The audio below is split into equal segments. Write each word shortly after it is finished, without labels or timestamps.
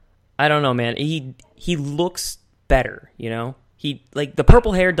I don't know, man. He looks better, you know? The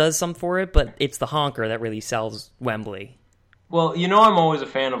purple hair does some for it, but it's the honker that really sells Wembley. Well, you know I'm always a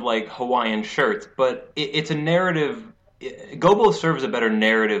fan of, like, Hawaiian shirts, but it's a narrative. Gobo serves a better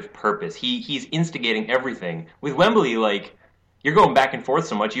narrative purpose. He's instigating everything. With Wembley, like, you're going back and forth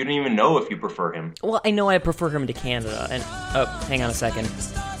so much, you don't even know if you prefer him. Well, I know I prefer him to Canada, and... Oh, hang on a second.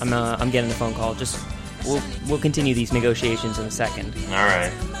 I'm getting a phone call. We'll continue these negotiations in a second. All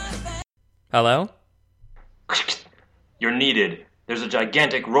right. Hello? You're needed. There's a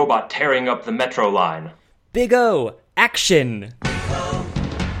gigantic robot tearing up the metro line. Big O, action!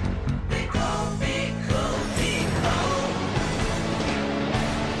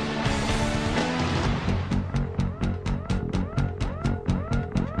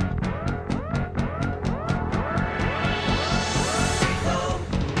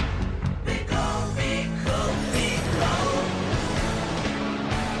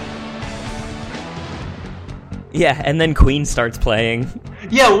 Yeah, and then Queen starts playing.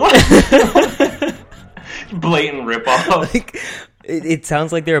 Yeah, what? Blatant ripoff. Like, it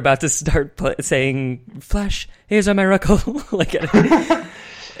sounds like they're about to start saying, "Flash, here's our miracle." Like,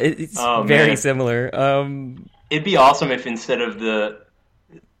 it's very similar. It'd be awesome if instead of the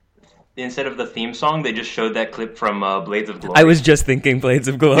theme song, they just showed that clip from Blades of Glory. I was just thinking Blades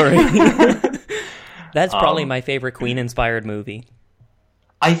of Glory. That's probably my favorite Queen-inspired movie.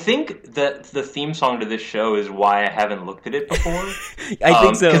 I think that the theme song to this show is why I haven't looked at it before. I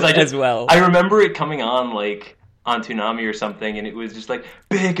think so as well. I remember it coming on like on Toonami or something, and it was just like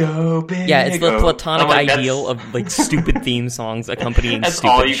Big O, Big O. Yeah, it's the platonic ideal of like stupid theme songs accompanying that's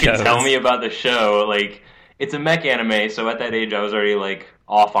stupid all you shows. can tell me about the show. Like, it's a mech anime, so at that age I was already like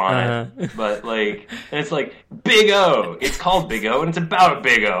off on it. But like, and it's like Big O. It's called Big O, and it's about a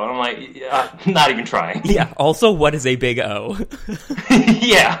Big O. And I'm like, not even trying. Yeah. Also, what is a Big O?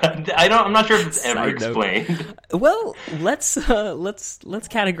 Yeah, I'm not sure if it's ever explained. Well, let's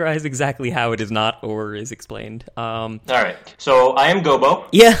categorize exactly how it is not or is explained. All right. So I am Gobo.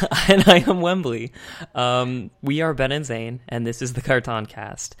 Yeah, and I am Wembley. We are Ben and Zane, and this is the Carton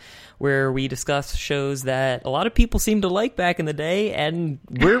Cast, where we discuss shows that a lot of people seem to like back in the day, and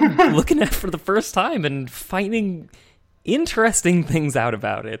we're looking at for the first time and finding interesting things out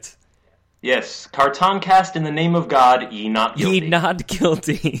about it. Yes, Carton Cast in the name of God, ye not guilty. Ye not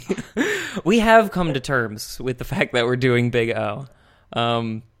guilty. We have come to terms with the fact that we're doing Big O.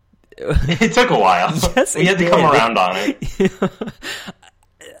 It took a while. Yes, we had to come around on it.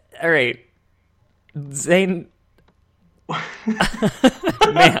 All right. Zane...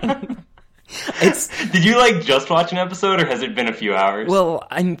 Man. Did you just watch an episode, or has it been a few hours? Well,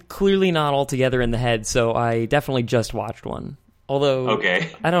 I'm clearly not altogether in the head, so I definitely just watched one. Although,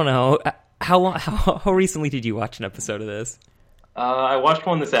 okay. I don't know. How recently did you watch an episode of this? I watched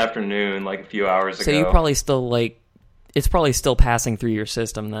one this afternoon, a few hours ago. So you probably still, it's probably still passing through your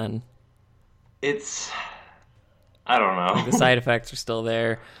system then. I don't know. The side effects are still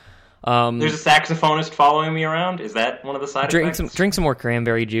there. There's a saxophonist following me around. Is that one of the side effects? Drink some more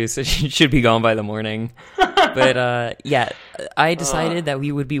cranberry juice. It should be gone by the morning. But yeah, I decided that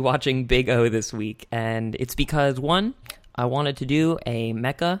we would be watching Big O this week, and it's because, one, I wanted to do a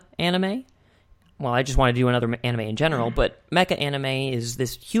mecha anime. Well, I just wanted to do another anime in general, but mecha anime is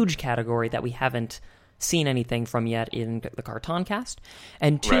this huge category that we haven't seen anything from yet in the Carton Cast.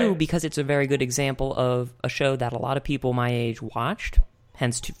 And two, right, because it's a very good example of a show that a lot of people my age watched,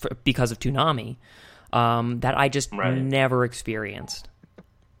 hence because of Toonami, that I just never experienced.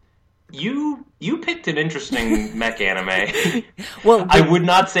 You picked an interesting mech anime. Well, I would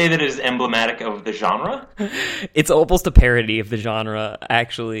not say that it is emblematic of the genre. It's almost a parody of the genre,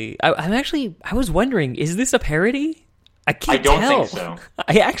 actually. I was wondering, is this a parody? I can't tell. I don't think so.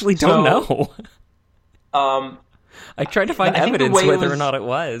 I actually don't know. I tried to find evidence whether or not it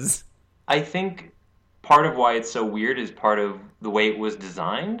was. I think part of why it's so weird is part of the way it was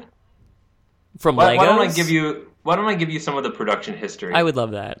designed. From Legos? Why don't I give you some of the production history? I would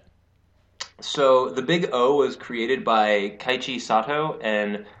love that. So, the Big O was created by Keiichi Sato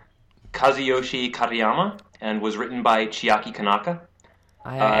and Kazuyoshi Katayama, and was written by Chiaki Kanaka.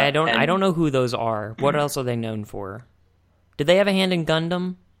 I don't know who those are. What else are they known for? Did they have a hand in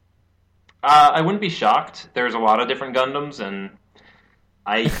Gundam? I wouldn't be shocked. There's a lot of different Gundams, and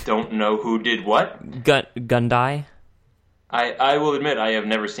I don't know who did what. Gundai? I will admit I have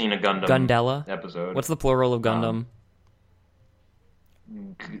never seen a Gundam Gundella episode. What's the plural of Gundam?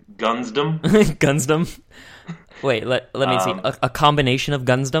 Gunsdom? Gunsdom? Wait, let me see. A combination of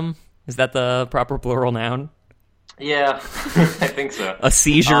Gunsdom? Is that the proper plural noun? Yeah, I think so. A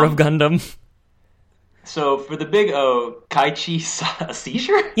seizure of Gundam? So for the Big O, Kaichi a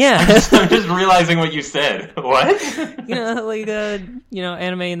seizure? Yeah. I'm just realizing what you said. What?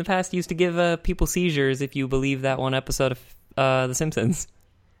 Anime in the past used to give people seizures if you believe that one episode of The Simpsons.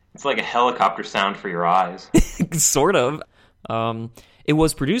 It's like a helicopter sound for your eyes. Sort of. It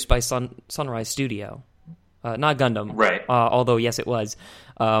was produced by Sunrise Studio. Not Gundam. Right. Although, yes, it was.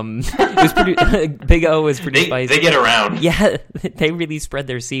 Big O was produced by... They get around. Yeah, they really spread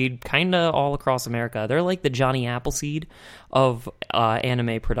their seed kind of all across America. They're like the Johnny Appleseed of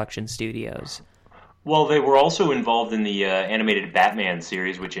anime production studios. Well, they were also involved in the animated Batman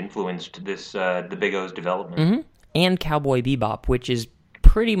series, which influenced this the Big O's development. Mm-hmm. And Cowboy Bebop, which is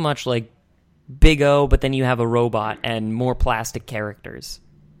pretty much like Big O, but then you have a robot and more plastic characters.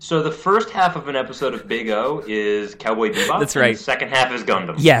 So the first half of an episode of Big O is Cowboy Bebop. That's right. And the second half is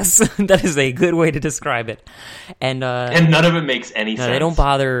Gundam. Yes, that is a good way to describe it. And none of it makes any sense. They don't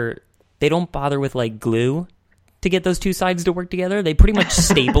bother. They don't bother with like glue to get those two sides to work together. They pretty much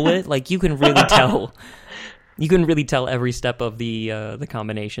staple it. Like you can really tell. You can really tell every step of the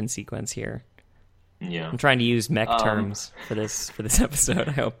combination sequence here. Yeah. I'm trying to use mech terms for this episode.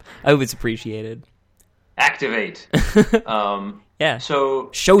 I hope it's appreciated. Activate. Yeah. So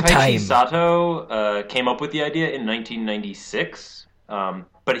Showtime. Kaiichi Sato came up with the idea in 1996,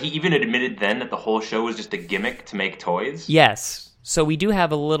 but he even admitted then that the whole show was just a gimmick to make toys. Yes. So we do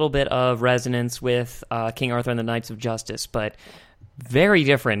have a little bit of resonance with King Arthur and the Knights of Justice, but very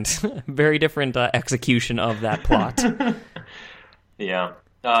different, very different execution of that plot. Yeah.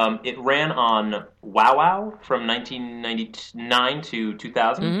 It ran on Wow Wow from 1999 to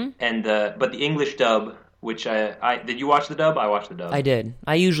 2000, and but the English dub, which I did you watch the dub? I watched the dub. I did.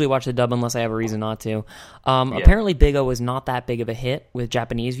 I usually watch the dub unless I have a reason not to. Apparently, Big O was not that big of a hit with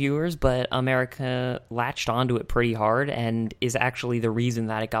Japanese viewers, but America latched onto it pretty hard and is actually the reason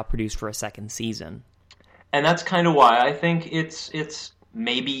that it got produced for a second season. And that's kind of why I think it's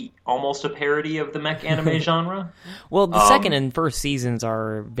maybe almost a parody of the mech anime genre. Well, the second and first seasons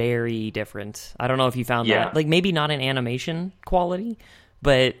are very different. I don't know if you found that. Like, maybe not in animation quality,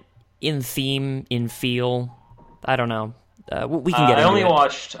 but in theme, in feel, I don't know. We can get into it.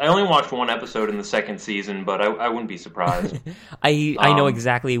 I only watched one episode in the second season, but I wouldn't be surprised. I know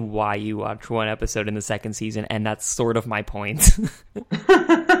exactly why you watched one episode in the second season, and that's sort of my point.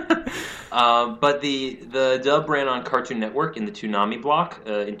 But the dub ran on Cartoon Network in the Toonami block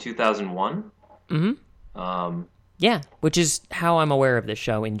in 2001. Mm-hmm. Yeah, which is how I'm aware of this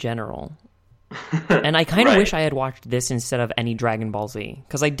show in general. And I kind of wish I had watched this instead of any Dragon Ball Z,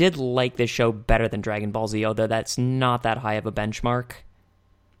 because I did like this show better than Dragon Ball Z, although that's not that high of a benchmark.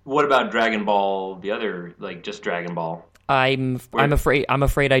 What about Dragon Ball, the other, like, just Dragon Ball? I'm afraid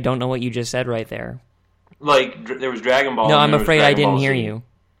I don't know what you just said right there. Like, there was Dragon Ball. No, I'm afraid I didn't hear you.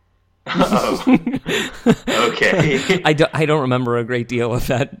 Oh. Okay. I don't remember a great deal of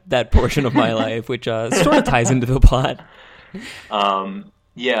that portion of my life, which sort of ties into the plot.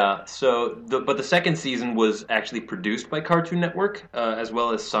 Yeah, but the second season was actually produced by Cartoon Network, as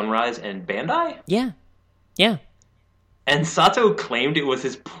well as Sunrise and Bandai. Yeah. And Sato claimed it was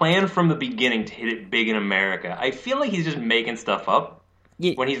his plan from the beginning to hit it big in America. I feel like he's just making stuff up.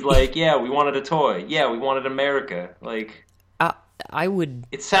 When he's like, yeah, we wanted a toy. Yeah, we wanted America. Like, I would...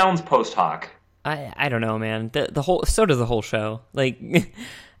 It sounds post hoc. I don't know, man. The whole... So does the whole show. Like,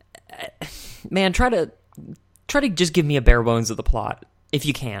 man, try to just give me a bare bones of the plot. If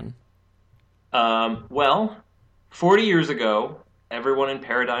you can. Well, 40 years ago, everyone in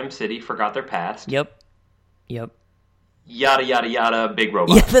Paradigm City forgot their past. Yep. Yada, yada, yada, big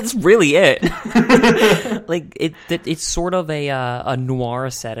robot. Yeah, that's really it. Like, it's sort of a noir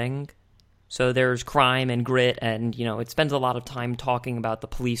setting. So there's crime and grit, and, it spends a lot of time talking about the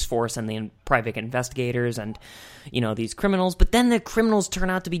police force and the private investigators and, these criminals. But then the criminals turn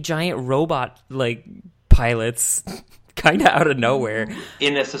out to be giant robot, like, pilots. Kind of out of nowhere.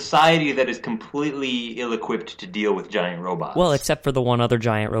 In a society that is completely ill-equipped to deal with giant robots. Well, except for the one other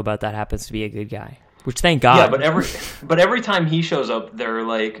giant robot that happens to be a good guy. Which, thank God. Yeah, but every time he shows up, they're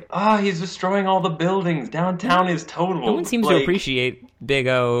like, he's destroying all the buildings. Downtown is total. No one seems to appreciate Big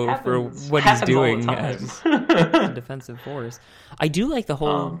O for what he's doing as a defensive force. I do like the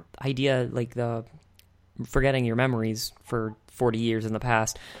whole idea, like the forgetting your memories for 40 years in the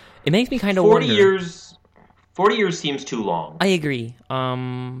past. It makes me kind of wonder. 40 years seems too long. I agree.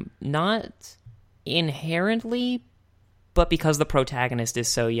 Not inherently, but because the protagonist is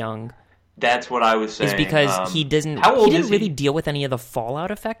so young. That's what I was saying. Is because he didn't really deal with any of the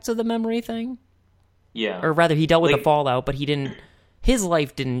fallout effects of the memory thing. Yeah. Or rather, he dealt with the fallout, but his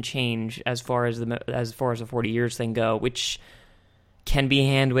life didn't change as far as the 40 years thing go, which can be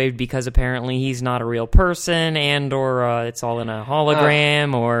hand-waved because apparently he's not a real person, and or it's all in a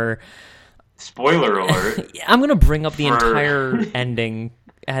hologram, or... Spoiler alert. I'm going to bring up the entire ending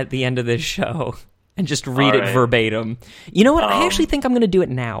at the end of this show and just read it verbatim. You know what? I actually think I'm going to do it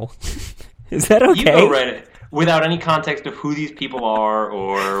now. Is that okay? You go right ahead. Without any context of who these people are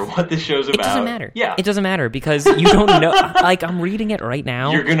or what this show's about. It doesn't matter. Yeah. It doesn't matter because you don't know. Like, I'm reading it right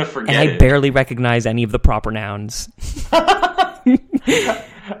now. You're going to forget and I barely recognize any of the proper nouns. All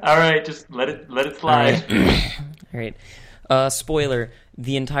right, just let it slide. All right. Spoiler,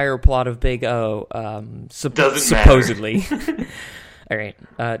 the entire plot of Big O, doesn't supposedly. All right.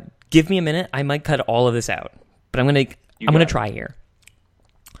 Give me a minute. I might cut all of this out, but I'm going to try here.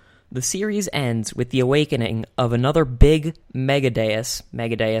 The series ends with the awakening of another big Megadeus.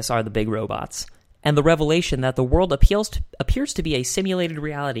 Megadeus are the big robots. And the revelation that the world appears to be a simulated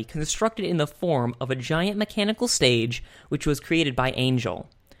reality constructed in the form of a giant mechanical stage which was created by Angel.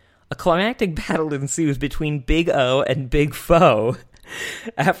 A climactic battle ensues between Big O and Big Foe,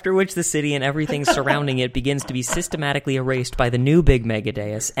 after which the city and everything surrounding it begins to be systematically erased by the new Big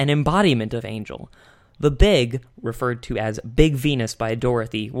Megadeus, an embodiment of Angel. The Big, referred to as Big Venus by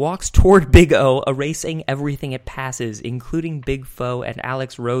Dorothy, walks toward Big O, erasing everything it passes, including Big Foe and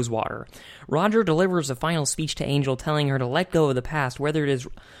Alex Rosewater. Roger delivers a final speech to Angel, telling her to let go of the past, whether it is...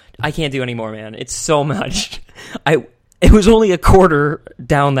 I can't do anymore, man. It's so much. It was only a quarter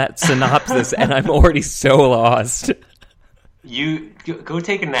down that synopsis, and I'm already so lost. You go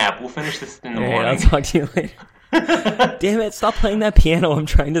take a nap. We'll finish this in the morning. I'll talk to you later. Damn it, stop playing that piano. I'm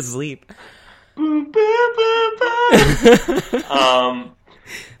trying to sleep.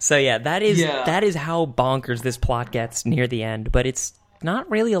 So yeah, that is how bonkers this plot gets near the end, but it's not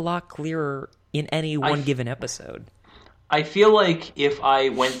really a lot clearer in any one given episode. I feel like if I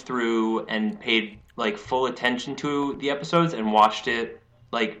went through and paid like full attention to the episodes and watched it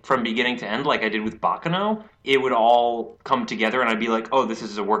like from beginning to end, like I did with Baccano, it would all come together, and I'd be like, "Oh, this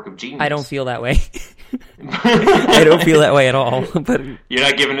is a work of genius." I don't feel that way. I don't feel that way at all. But you're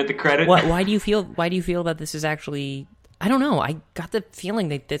not giving it the credit. Why do you feel? Why do you feel that this is actually? I don't know. I got the feeling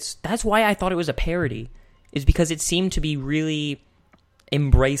that that's why I thought it was a parody, is because it seemed to be really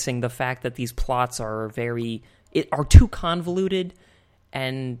embracing the fact that these plots are are too convoluted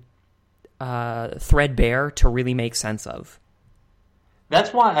and threadbare to really make sense of.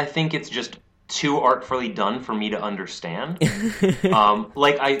 That's why I think it's just too artfully done for me to understand.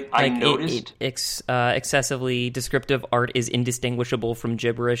 I noticed... excessively descriptive art is indistinguishable from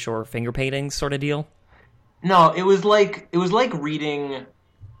gibberish or finger paintings sort of deal? No, it was like reading,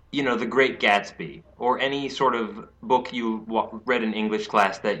 The Great Gatsby, or any sort of book you read in English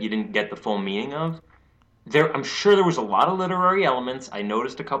class that you didn't get the full meaning of. I'm sure there was a lot of literary elements. I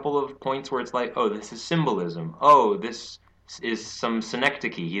noticed a couple of points where it's like, oh, this is symbolism. Oh, this is some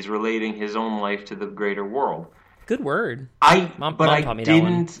synecdoche. He's relating his own life to the greater world. Good word. I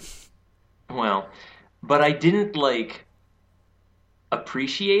didn't like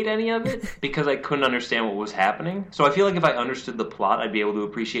appreciate any of it because I couldn't understand what was happening. So I feel like if I understood the plot, I'd be able to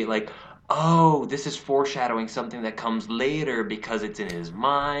appreciate like, oh, this is foreshadowing something that comes later because it's in his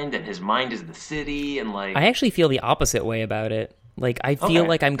mind, and his mind is the city, and like... I actually feel the opposite way about it. Like, I feel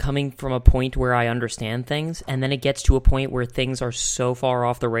like I'm coming from a point where I understand things, and then it gets to a point where things are so far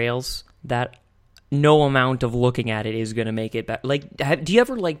off the rails that no amount of looking at it is going to make it better. Like, do you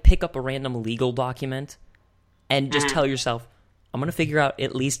ever, like, pick up a random legal document and just tell yourself, I'm going to figure out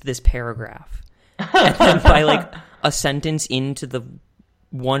at least this paragraph? And then by, like, a sentence into the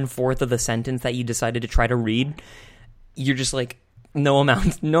 1/4 of the sentence that you decided to try to read, you're just like, no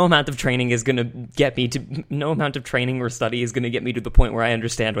amount of training is going to get me to... No amount of training or study is going to get me to the point where I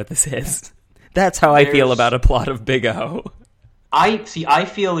understand what this is. That's how I feel about a plot of Big O. I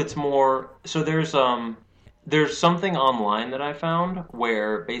feel it's more... So there's something online that I found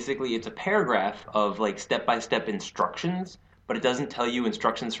where basically it's a paragraph of like step-by-step instructions, but it doesn't tell you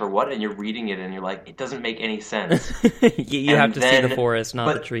instructions for what, and you're reading it and you're like, it doesn't make any sense. you have to see the forest,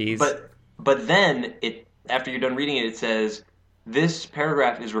 not the trees. But then, after you're done reading it, it says... This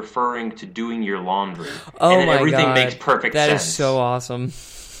paragraph is referring to doing your laundry. Oh and then my everything God. makes perfect sense. That is so awesome.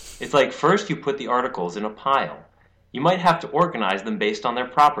 It's like, first you put the articles in a pile. You might have to organize them based on their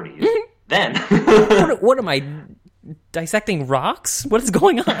properties. Then... what am I, dissecting rocks? What is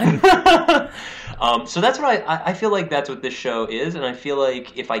going on? So that's what I feel like that's what this show is, and I feel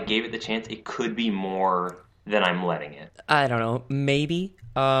like if I gave it the chance, it could be more than I'm letting it. I don't know. Maybe.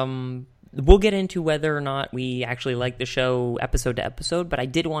 We'll get into whether or not we actually like the show episode to episode, but I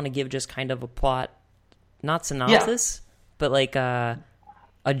did want to give just kind of a plot, not synopsis, but like a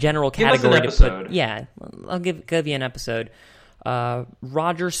general category to put. Yeah, I'll give you an episode.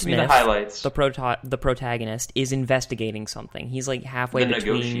 Roger Give me Smith, the highlights. the protagonist, is investigating something. He's like halfway The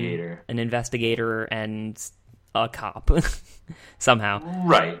between negotiator. an investigator and a cop, somehow,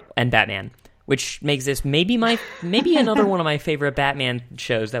 Right. and Batman, which makes this maybe another one of my favorite Batman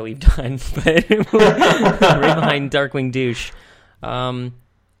shows that we've done, but right behind Darkwing Douche.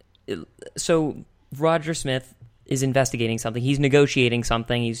 So Roger Smith is investigating something. He's negotiating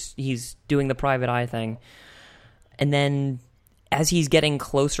something. He's doing the private eye thing. And then as he's getting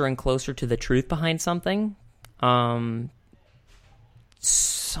closer and closer to the truth behind something,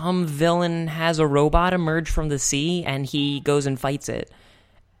 some villain has a robot emerge from the sea, and he goes and fights it.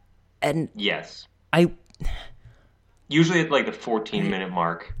 And Yes. Usually at like the 14-minute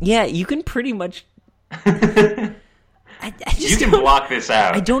mark. Yeah, you can pretty much... I just You can don't- block this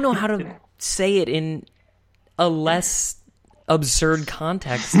out. I don't know how to say it in a less absurd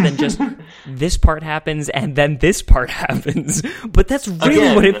context than just this part happens and then this part happens. But that's really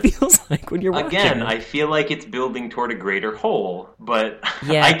Again- what it feels like when you're watching Again, it. I feel like it's building toward a greater whole, but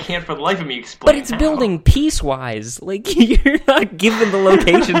Yeah. I can't for the life of me explain But it's how. building piecewise. Like, you're not given the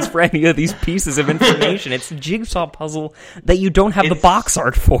locations for any of these pieces of information. It's a jigsaw puzzle that you don't have the It's- box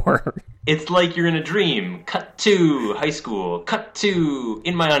art for. It's like you're in a dream. Cut to high school. Cut to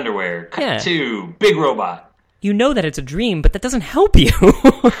in my underwear. Cut Yeah. to big robot. You know that it's a dream, but that doesn't help you.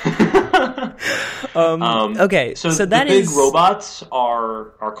 Okay, so the that big is... robots are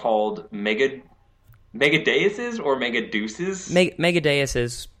called Megadeuses or Megadeuces.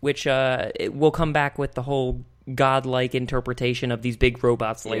 Megadeuses, which it will come back with the whole godlike interpretation of these big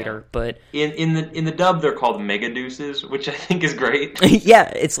robots later. But in the dub, they're called Megadeuces, which I think is great. yeah,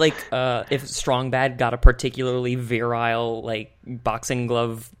 it's like if Strong Bad got a particularly virile, like, boxing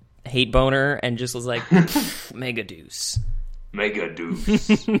glove hate boner and just was like, Megadeuce.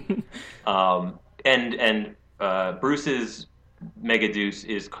 Megadeuce. And Bruce's Megadeuce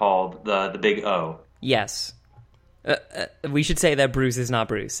is called the Big O. Yes. We should say that Bruce is not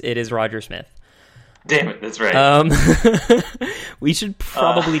Bruce. It is Roger Smith. Damn it, that's right. We should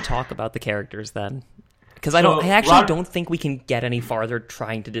probably talk about the characters then. Because I So, actually don't think we can get any farther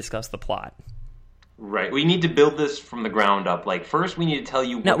trying to discuss the plot. Right. We need to build this from the ground up. Like, first we need to tell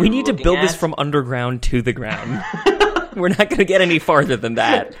you what No, we you're need to looking build this at. from underground to the ground. We're not going to get any farther than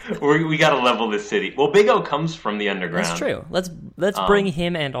that. We got to level this city. Well, Big O comes from the underground. That's true. Let's bring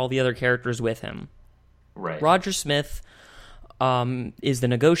him and all the other characters with him. Right. Roger Smith is the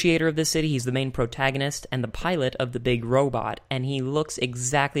negotiator of this city. He's the main protagonist and the pilot of the big robot, and he looks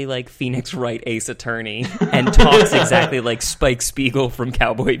exactly like Phoenix Wright Ace Attorney and talks exactly like Spike Spiegel from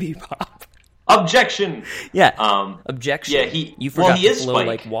Cowboy Bebop. Objection! Yeah. Objection. yeah, you forgot he to is flow Spike.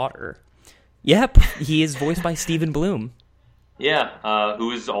 like water. Yep, he is voiced by Stephen Bloom. Yeah,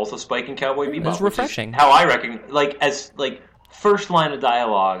 who is also Spike in Cowboy Bebop. that's which is refreshing. How I reckon, as first line of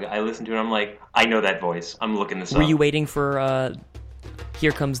dialogue, I listen to it, I'm like, I know that voice. I'm looking this Were up. you waiting for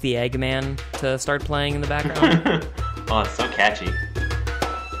Here Comes the Eggman to start playing in the background? Oh, it's so catchy.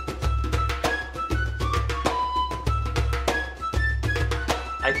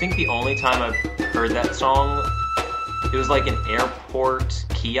 I think the only time I've heard that song, it was like an airport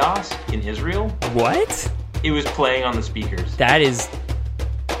kiosk in Israel. What? It was playing on the speakers. That is...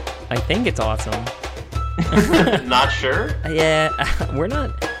 I think it's awesome. Not sure? Yeah, we're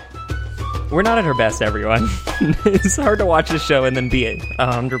not at our best, everyone. It's hard to watch this show and then be at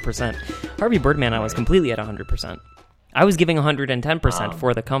 100%. Harvey Birdman, I was completely at 100%. I was giving 110%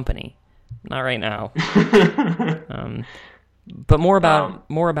 for the company. Not right now. But more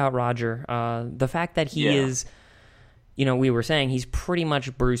about Roger. The fact that he is, we were saying he's pretty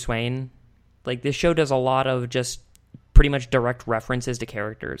much Bruce Wayne. Like, this show does a lot of just pretty much direct references to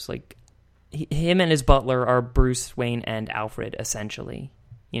characters. Like, him and his butler are Bruce Wayne and Alfred, essentially.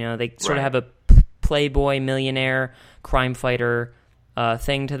 They sort of have a playboy, millionaire, crime fighter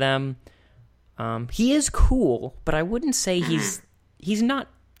thing to them. He is cool, but I wouldn't say he's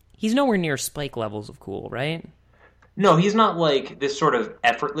nowhere near Spike levels of cool, right? No, he's not like this sort of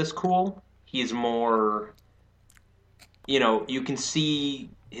effortless cool. He's more, you can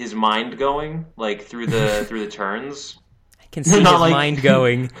see his mind going like through the turns. I can see his Not like- mind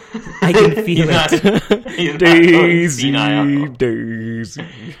going. I can feel it. He's not going senile. Daisy.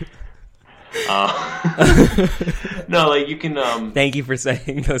 No, like you can. Thank you for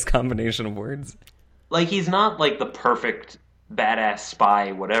saying those combination of words. Like he's not like the perfect badass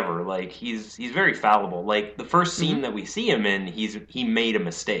spy, whatever. Like he's very fallible. Like the first scene that we see him in, he made a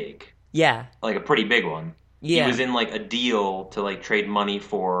mistake, Yeah. like a pretty big one. Yeah. He was in like a deal to like trade money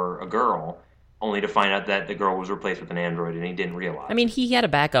for a girl, only to find out that the girl was replaced with an android, and he didn't realize. I mean, he had a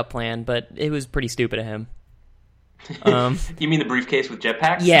backup plan, but it was pretty stupid of him. You mean the briefcase with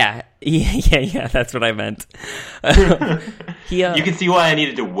jetpacks? Yeah. That's what I meant. You can see why I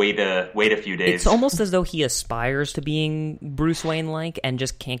needed to wait a few days. It's almost as though he aspires to being Bruce Wayne-like and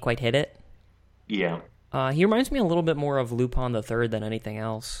just can't quite hit it. Yeah. He reminds me a little bit more of Lupin the Third than anything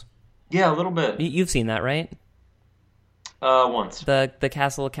else. Yeah, a little bit. You've seen that, right? Once. The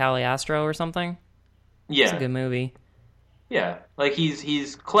Castle of Cagliostro or something? Yeah. It's a good movie. Yeah. Like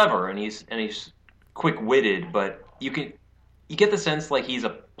he's clever and he's quick-witted, but you get the sense like he's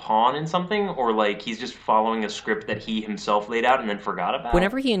a pawn in something, or like he's just following a script that he himself laid out and then forgot about.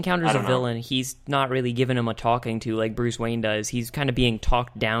 Whenever he encounters a villain, he's not really giving him a talking to like Bruce Wayne does. He's kind of being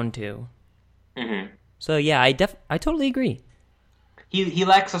talked down to. Mm-hmm. So yeah, I totally agree. He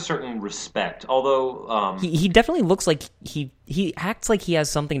lacks a certain respect, although he definitely looks like he acts like he has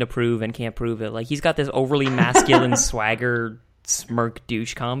something to prove and can't prove it. Like he's got this overly masculine swagger smirk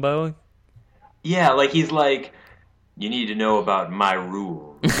douche combo. Yeah, like he's like, you need to know about my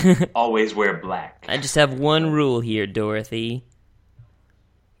rule. Always wear black. I just have one rule here, Dorothy.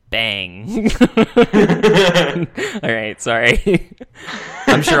 Bang. All right, sorry.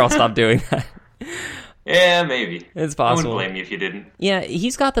 I'm sure I'll stop doing that. Yeah, maybe. It's possible. I wouldn't blame you if you didn't. Yeah,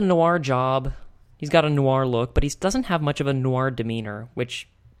 he's got the noir job. He's got a noir look, but he doesn't have much of a noir demeanor, which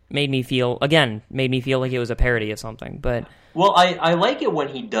made me feel like it was a parody of something. But well, I like it when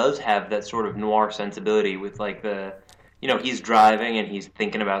he does have that sort of noir sensibility with like he's driving and he's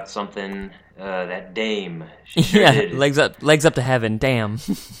thinking about something. That dame. She sure did. legs up to heaven. Damn.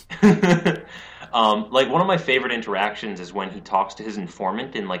 Like one of my favorite interactions is when he talks to his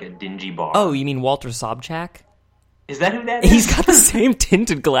informant in like a dingy bar. Oh, you mean Walter Sobchak? Is that who that is? He's got the same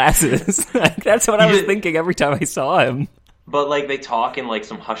tinted glasses. That's what I was thinking every time I saw him. But like they talk in like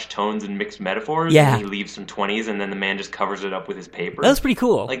some hushed tones and mixed metaphors. Yeah. And he leaves some 20s, and then the man just covers it up with his paper. That was pretty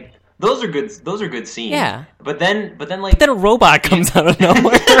cool. Like those are good scenes. Yeah. But then a robot comes out of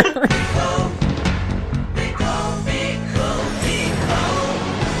nowhere.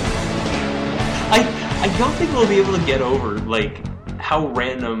 I don't think we'll be able to get over like how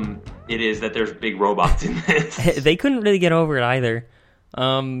random it is that there's big robots in this. They couldn't really get over it either.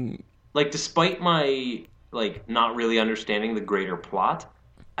 Like despite my like not really understanding the greater plot,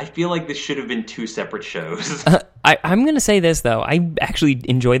 I feel like this should have been two separate shows. I'm going to say this though. I actually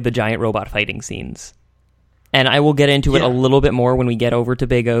enjoyed the giant robot fighting scenes. And I will get into it a little bit more when we get over to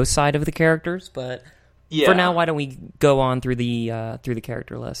Big O's side of the characters, but for now, why don't we go on through the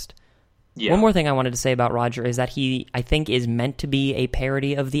character list? Yeah. One more thing I wanted to say about Roger is that he, I think, is meant to be a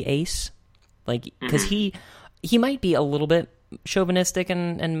parody of the Ace, like because he might be a little bit chauvinistic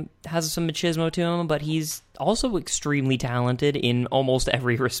and has some machismo to him, but he's also extremely talented in almost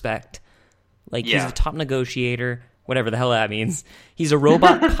every respect. Like he's a top negotiator, whatever the hell that means. He's a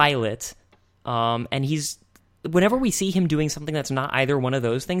robot pilot, and whenever we see him doing something that's not either one of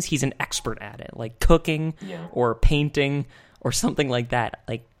those things, he's an expert at it, like cooking or painting or something like that.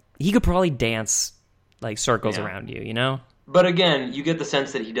 Like he could probably dance like circles around you, you know? But again, you get the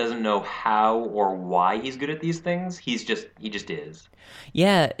sense that he doesn't know how or why he's good at these things. He just is.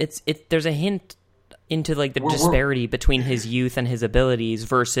 Yeah, there's a hint into like the disparity between his youth and his abilities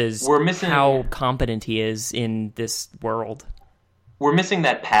versus how competent he is in this world. We're missing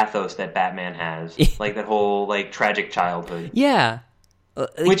that pathos that Batman has, like that whole like tragic childhood. Yeah.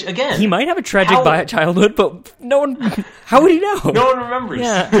 Which again, he might have a tragic childhood, but no one. How would he know? No one remembers.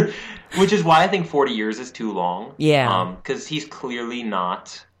 Yeah. Which is why I think 40 years is too long. Yeah. Because he's clearly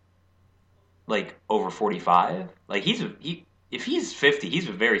not like over 45. Like if he's 50, he's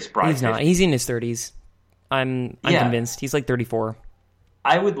a very spry. He's not. 50. He's in his 30s. I'm convinced. He's like 34.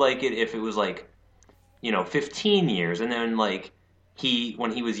 I would like it if it was like, 15 years, and then like.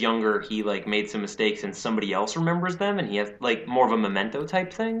 When he was younger, he like made some mistakes and somebody else remembers them, and he has like more of a memento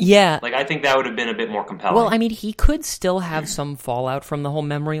type thing. Yeah, like I think that would have been a bit more compelling. Well, I mean, he could still have some fallout from the whole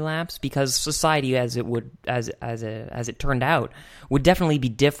memory lapse because society, as it turned out, would definitely be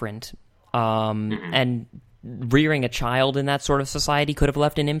different. And rearing a child in that sort of society could have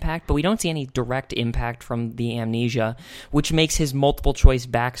left an impact, but we don't see any direct impact from the amnesia, which makes his multiple choice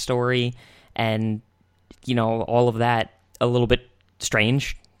backstory and all of that a little bit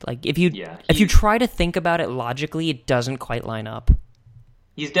strange. Like if you try to think about it logically, it doesn't quite line up.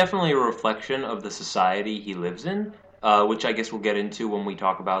 He's definitely a reflection of the society he lives in, which I guess we'll get into when we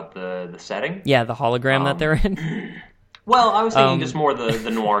talk about the setting. Yeah, the hologram that they're in. Well, I was thinking just more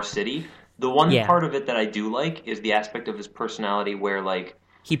the noir city. The one part of it that I do like is the aspect of his personality where like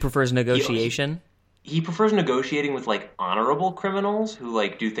he prefers negotiation. He prefers negotiating with like honorable criminals who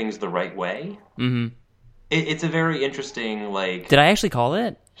like do things the right way. Mm-hmm. It's a very interesting, like... Did I actually call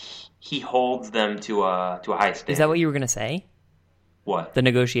it? he holds them to a high standard. Is that what you were going to say? What? The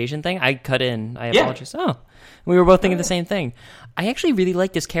negotiation thing? I cut in. I apologize. Oh, we were both thinking the same thing. I actually really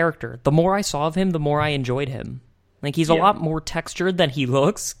liked his character. The more I saw of him, the more I enjoyed him. Like, he's a lot more textured than he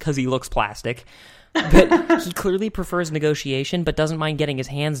looks, because he looks plastic. But he clearly prefers negotiation, but doesn't mind getting his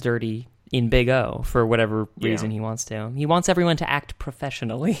hands dirty in Big O for whatever reason he wants to. He wants everyone to act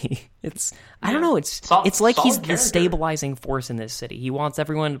professionally. I don't know, it's like he's the stabilizing force in this city. He wants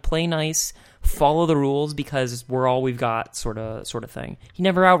everyone to play nice, follow the rules, because we're all we've got, sort of thing. He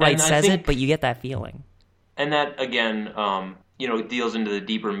never outright says it, but you get that feeling. And that, again, deals into the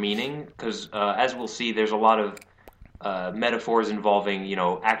deeper meaning, because as we'll see, there's a lot of metaphors involving,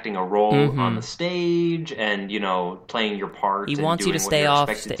 acting a role on the stage and, playing your part. He wants you to stay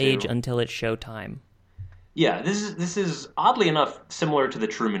off stage until it's showtime. Yeah, this is oddly enough similar to the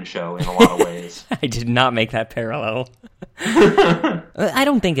Truman Show in a lot of ways. I did not make that parallel. I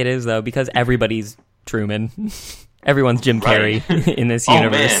don't think it is, though, because everybody's Truman. Everyone's Jim Carrey in this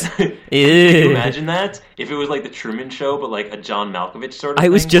universe. Oh, man. Can you imagine that? If it was like the Truman Show, but like a John Malkovich sort of thing? I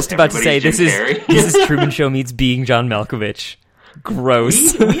was just about to say, this is Truman Show meets Being John Malkovich.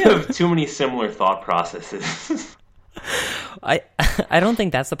 Gross. We have too many similar thought processes. I don't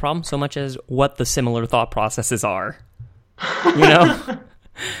think that's the problem so much as what the similar thought processes are.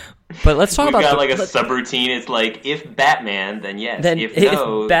 But let's talk about... We've got like a subroutine. It's like, if Batman, then yes. Then if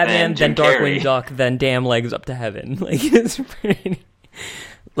no, Batman, then Darkwing Duck, then damn legs up to heaven. Like, it's pretty...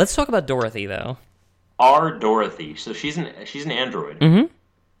 Let's talk about Dorothy, though. Our Dorothy. So she's an android. Mm-hmm.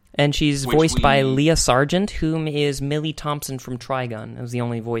 And she's voiced by Leah Sargent, whom is Millie Thompson from Trigun. It was the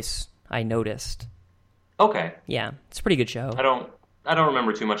only voice I noticed. Okay. Yeah, it's a pretty good show. I don't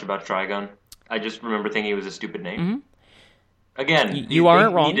remember too much about Trigun. I just remember thinking it was a stupid name. Mm-hmm. Again, you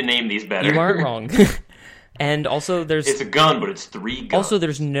aren't wrong. Need to name these better. You aren't wrong. And also, it's a gun, but it's 3 guns. Also,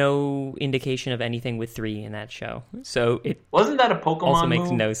 there's no indication of anything with 3 in that show, so it wasn't that a Pokemon also makes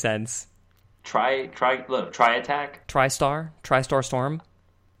move? no sense. Try attack, TriStar Storm,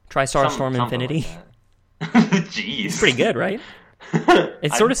 Storm Infinity. Like jeez, it's pretty good, right?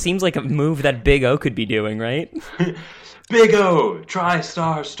 It sort of seems like a move that Big O could be doing, right? Big O,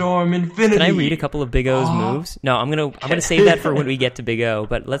 TriStar Storm Infinity. Can I read a couple of Big O's moves? No, I'm gonna save that for when we get to Big O.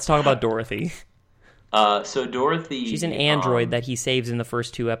 But let's talk about Dorothy. So Dorothy, she's an android that he saves in the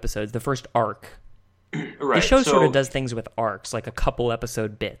first 2 episodes, the first arc. Right. The show sort of does things with arcs, like a couple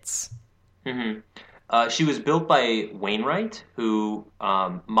episode bits. Mm-hmm. She was built by Wainwright, who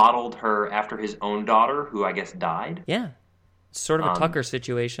modeled her after his own daughter, who I guess died. Yeah, sort of a Tucker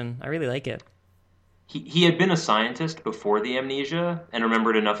situation. I really like it. He had been a scientist before the amnesia and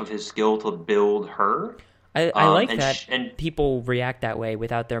remembered enough of his skill to build her. I like that people react that way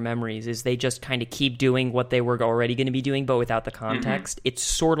without their memories, is they just kind of keep doing what they were already going to be doing, but without the context. Mm-hmm. It's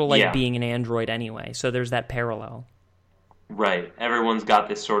sort of like being an android anyway, so there's that parallel. Right. Everyone's got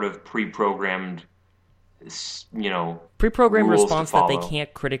this sort of pre-programmed, response that they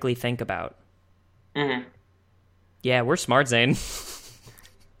can't critically think about. Mm-hmm. Yeah, we're smart, Zane.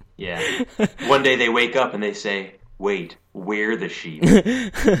 Yeah. One day they wake up and they say, wait, we're the sheep.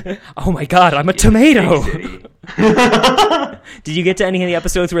 Oh my god, I'm a tomato! Did you get to any of the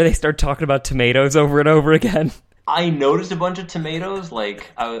episodes where they start talking about tomatoes over and over again? I noticed a bunch of tomatoes. Like,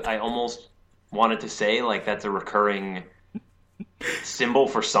 I almost wanted to say, like, that's a recurring symbol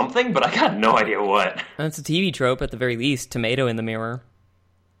for something, but I got no idea what. That's a TV trope, at the very least. Tomato in the mirror.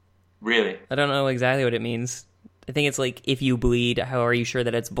 Really? I don't know exactly what it means. I think it's like, if you bleed, how are you sure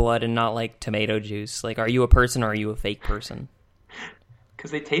that it's blood and not like tomato juice? Like, are you a person or are you a fake person?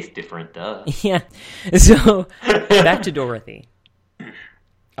 Because they taste different, duh. Yeah. So, back to Dorothy.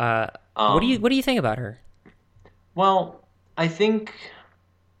 What do you think about her? Well, I think,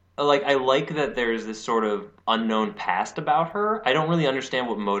 I like that there's this sort of unknown past about her. I don't really understand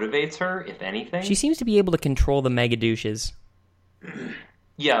what motivates her, if anything. She seems to be able to control the mega douches.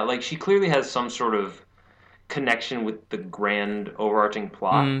 Yeah, like, she clearly has some sort of connection with the grand overarching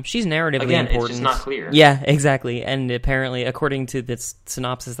plot. She's narratively important. It's just not clear. Yeah, exactly. And apparently, according to this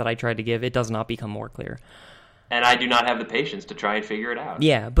synopsis that I tried to give, it does not become more clear. And I do not have the patience to try and figure it out.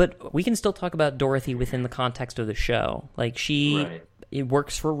 Yeah, but we can still talk about Dorothy within the context of the show. Like, it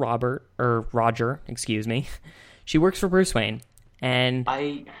works for Roger, excuse me. She works for Bruce Wayne. And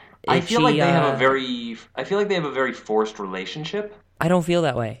I feel like they have a very forced relationship. I don't feel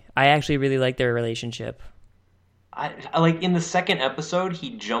that way. I actually really like their relationship. I like, in the second episode, he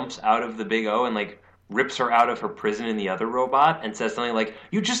jumps out of the Big O and like rips her out of her prison in the other robot and says something like,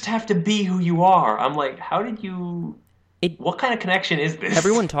 "You just have to be who you are." I'm like, how did you What kind of connection is this?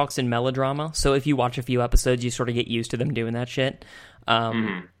 Everyone talks in melodrama, so if you watch a few episodes, you sort of get used to them doing that shit.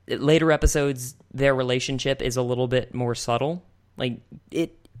 Later episodes, their relationship is a little bit more subtle. Like,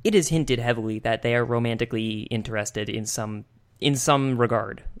 it is hinted heavily that they are romantically interested in some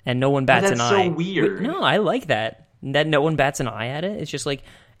regard, and no one bats an eye. That's so weird. No, I like that no one bats an eye at it. It's just like,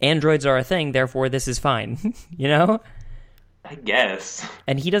 androids are a thing, therefore this is fine. You know? I guess.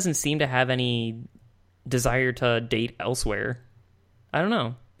 And he doesn't seem to have any desire to date elsewhere. I don't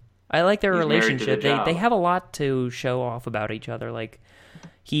know. I like their relationship. They have a lot to show off about each other. Like,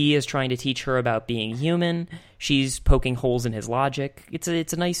 he is trying to teach her about being human. She's poking holes in his logic. It's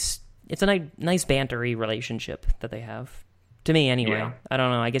a nice bantery relationship that they have. To me, anyway. Yeah. I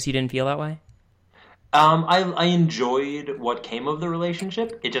don't know. I guess you didn't feel that way? I enjoyed what came of the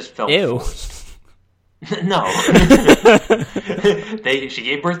relationship. It just felt Ew. forced. No. She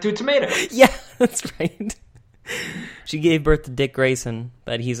gave birth to a tomato. Yeah, that's right. She gave birth to Dick Grayson,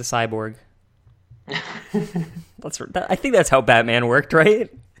 but he's a cyborg. I think that's how Batman worked, right?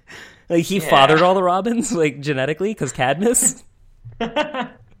 Like, he fathered all the Robins, like, genetically, because Cadmus?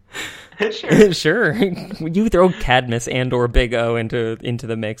 Sure. Sure. When you throw Cadmus and or Big O into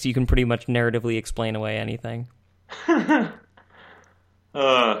the mix, you can pretty much narratively explain away anything.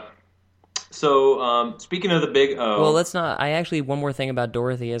 So, speaking of the Big O... Well, let's not... one more thing about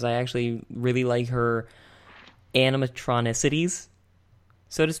Dorothy is I actually really like her animatronicities,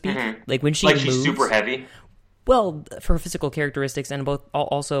 so to speak. Mm-hmm. Like, when she moves... she's super heavy? Well, for physical characteristics, and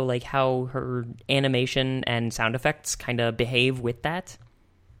also, like, how her animation and sound effects kind of behave with that.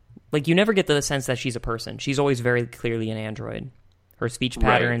 Like, you never get the sense that she's a person. She's always very clearly an android. Her speech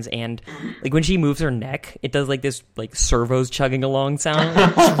patterns and, like, when she moves her neck, it does, like, this, like, servos chugging along sound.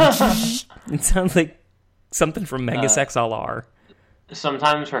 It sounds like something from Megas XLR.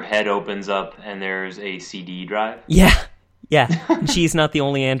 Sometimes her head opens up and there's a CD drive. Yeah. She's not the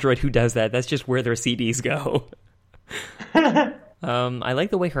only android who does that. That's just where their CDs go. I like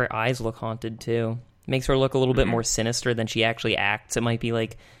the way her eyes look haunted, too. Makes her look a little bit more sinister than she actually acts. It might be,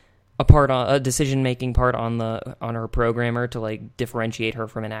 like, a decision-making part on her programmer to, like, differentiate her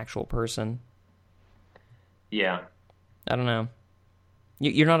from an actual person. Yeah. I don't know.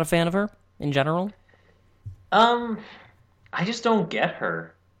 You're not a fan of her in general? I just don't get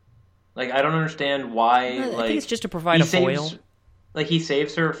her. Like, I don't understand why. I think it's just to provide a foil. Like, he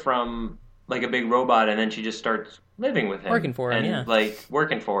saves her from, like, a big robot, and then she just starts living with him, working for him, and, like,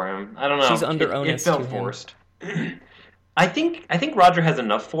 working for him. I don't know. She's under onus. It felt forced. I think Roger has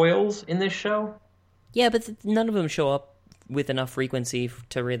enough foils in this show. Yeah, but none of them show up with enough frequency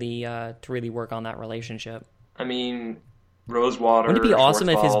to really work on that relationship. I mean, Rosewater. Wouldn't it be awesome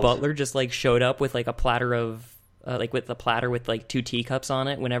if his butler just, like, showed up with, like, a platter of with a platter with, like, 2 teacups on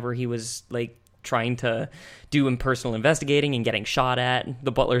it whenever he was, like, trying to do impersonal investigating and getting shot at?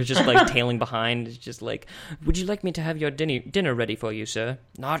 The butler's just, like, tailing behind. It's just like, would you like me to have your dinner ready for you, sir?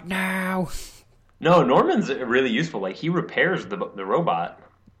 Not now. No, Norman's really useful. Like, he repairs the robot.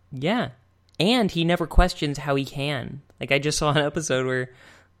 Yeah. And he never questions how he can. Like, I just saw an episode where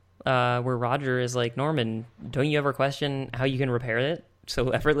Roger is like, Norman, don't you ever question how you can repair it so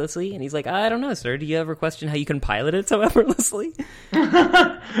effortlessly? And he's like, I don't know, sir. Do you ever question how you can pilot it so effortlessly?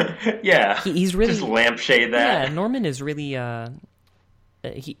 Yeah. He's really... Just lampshade that. Yeah, Norman is really...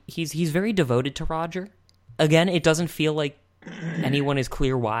 He's very devoted to Roger. Again, it doesn't feel like anyone is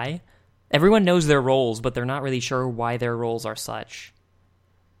clear why. Everyone knows their roles, but they're not really sure why their roles are such.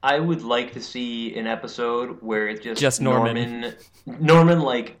 I would like to see an episode where it's just Norman,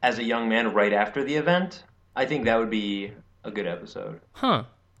 like, as a young man right after the event. I think that would be a good episode. Huh.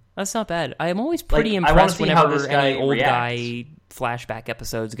 That's not bad. I'm always pretty impressed whenever any old guy flashback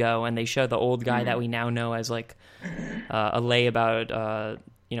episodes go, and they show the old guy that we now know as, like, a lay about,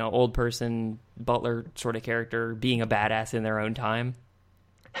 old person, butler sort of character being a badass in their own time.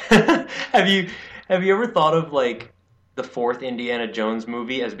 Have you ever thought of, like, the 4th Indiana Jones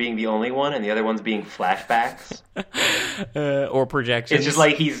movie as being the only one, and the other ones being flashbacks? Or projections. It's just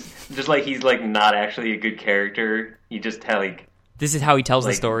like he's like not actually a good character. He just this is how he tells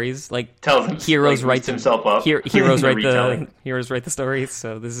the stories. Like, tells him, heroes writes himself up. Heroes write the stories.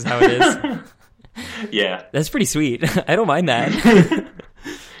 So this is how it is. Yeah, that's pretty sweet. I don't mind that.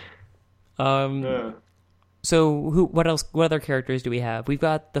 So what else? What other characters do we have? We've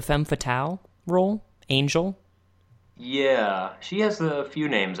got the femme fatale role, Angel. Yeah, she has a few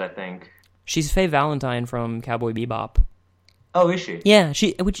names, I think. She's Faye Valentine from Cowboy Bebop. Oh, is she? Yeah,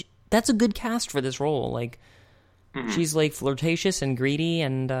 that's a good cast for this role. Like, she's, like, flirtatious and greedy,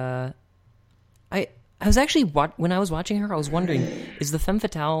 and I was actually when I was watching her, I was wondering, is the femme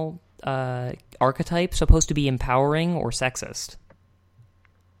fatale archetype supposed to be empowering or sexist?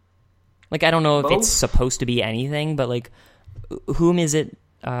 Like, I don't know if it's supposed to be anything, but like, whom is it?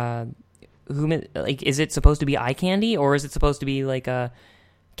 Is it supposed to be eye candy, or is it supposed to be like a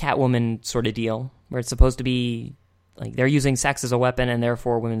Catwoman sort of deal, where it's supposed to be like they're using sex as a weapon and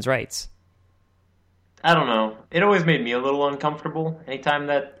therefore women's rights? I don't know. It always made me a little uncomfortable anytime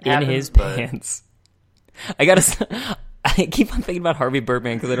that happens. In his pants. I keep on thinking about Harvey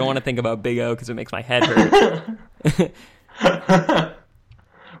Birdman because I don't want to think about Big O because it makes my head hurt.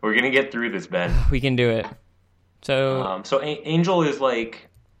 We're gonna get through this, Ben. We can do it. So, Angel is like,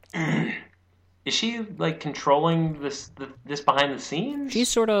 is she like controlling this behind the scenes? She's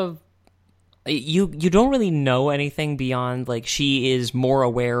sort of. You don't really know anything beyond like she is more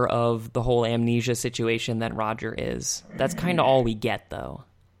aware of the whole amnesia situation than Roger is. That's kind of all we get, though.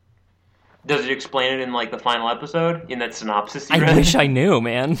 Does it explain it in like the final episode in that synopsis you I read? wish I knew,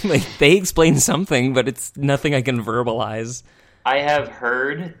 man. Like they explain something, but it's nothing I can verbalize. I have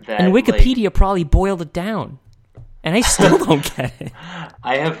heard that, and Wikipedia probably boiled it down, and I still don't get it.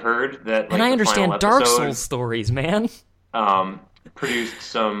 I have heard that, like, and I understand Dark Souls Souls stories, man. Produced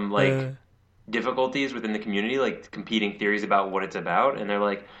some like difficulties within the community, like competing theories about what it's about, and they're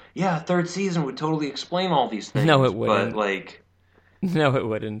like, "Yeah, third season would totally explain all these things." No, it wouldn't. But like, no, it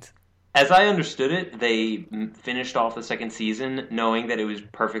wouldn't. As I understood it, they finished off the second season knowing that it was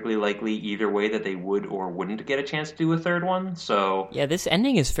perfectly likely either way that they would or wouldn't get a chance to do a third one, so... Yeah, this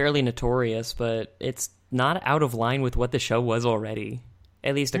ending is fairly notorious, but it's not out of line with what the show was already.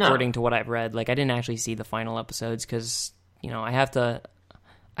 At least according to what I've read. Like, I didn't actually see the final episodes because, you know, I have to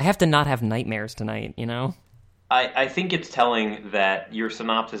not have nightmares tonight, you know? I think it's telling that your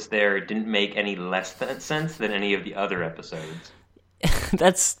synopsis there didn't make any less sense than any of the other episodes.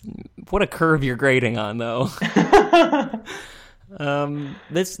 That's what a curve you're grading on, though.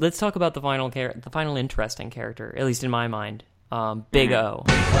 Let's talk about the final interesting character, at least in my mind. Big O.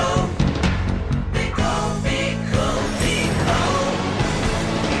 Big O.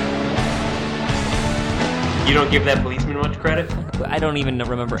 You don't give that policeman much credit? I don't even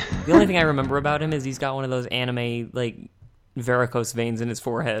remember. The only thing I remember about him is he's got one of those anime like varicose veins in his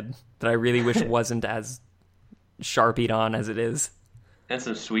forehead that I really wish wasn't as sharpied on as it is. And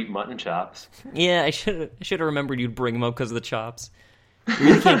some sweet mutton chops. Yeah, I should have remembered you'd bring them up because of the chops. You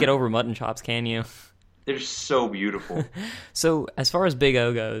really can't get over mutton chops, can you? They're so beautiful. So, as far as Big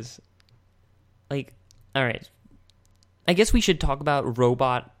O goes, like, all right, I guess we should talk about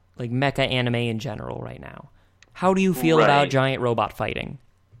robot, like, mecha anime in general right now. How do you feel about giant robot fighting?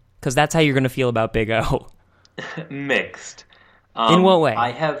 Because that's how you're going to feel about Big O. Mixed. In what way?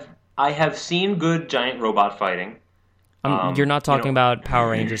 I have seen good giant robot fighting. You're not talking about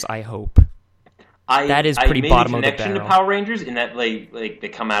Power Rangers, I hope. That is pretty bottom of the barrel. I made a connection to Power Rangers in that like they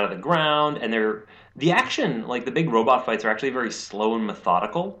come out of the ground and the action, like the big robot fights, are actually very slow and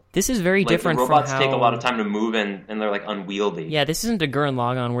methodical. This is very different from robots from how... take a lot of time to move and they're like unwieldy. Yeah, this isn't a Gurren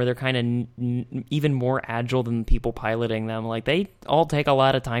Lagann where they're kind of even more agile than the people piloting them. Like they all take a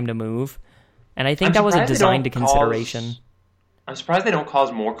lot of time to move, and I think that was a design to consideration. I'm surprised they don't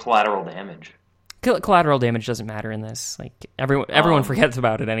cause more collateral damage. Collateral damage doesn't matter in this. Like everyone forgets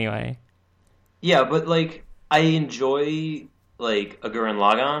about it anyway. Yeah, but like I enjoy like a Gurren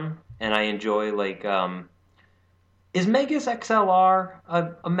Lagann, and I enjoy like is Megas XLR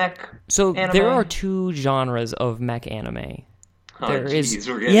a mech? So anime? There are two genres of mech anime. This is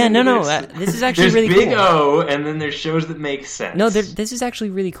actually really cool. There's Big O, and then there's shows that make sense. No, this is actually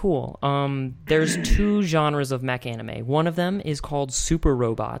really cool. There's two genres of mech anime. One of them is called Super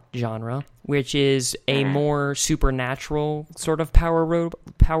Robot genre, which is a more supernatural sort of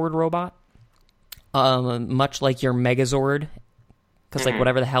powered robot, much like your Megazord, because like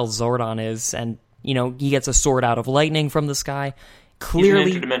whatever the hell Zordon is, and you know he gets a sword out of lightning from the sky. Clearly,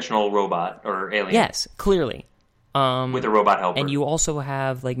 he's an interdimensional robot or alien. Yes, clearly. With a robot helper. And you also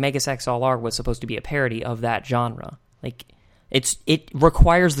have, like, Megas XLR was supposed to be a parody of that genre. Like, it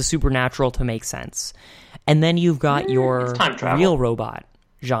requires the supernatural to make sense. And then you've got your real robot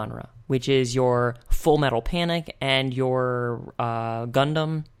genre, which is your Full Metal Panic and your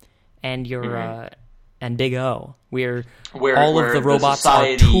Gundam and your and Big O, where all of the robots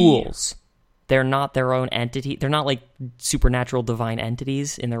are tools. They're not their own entity. They're not, like, supernatural divine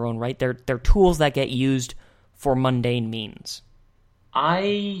entities in their own right. They're tools that get used for mundane means.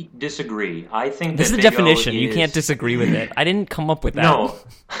 I disagree. I think this is the definition. You can't disagree with it. I didn't come up with that. No.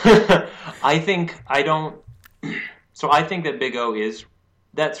 I think that Big O is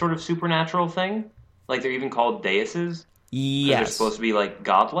that sort of supernatural thing. Like they're even called deises. Yes. They're supposed to be like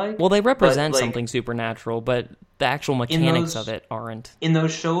godlike. Well, they represent something supernatural, but The actual mechanics of it aren't. In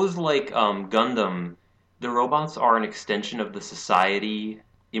those shows like Gundam, the robots are an extension of the society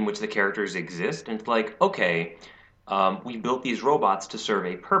in which the characters exist. And it's like, okay, we built these robots to serve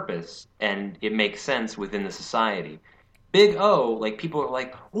a purpose, and it makes sense within the society. Big O, like, people are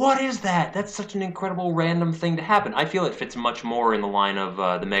like, what is that? That's such an incredible random thing to happen. I feel it fits much more in the line of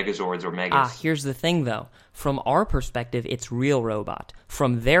the Megazords or Megas. Here's the thing, though. From our perspective, it's real robot.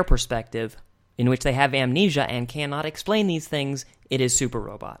 From their perspective, in which they have amnesia and cannot explain these things, it is super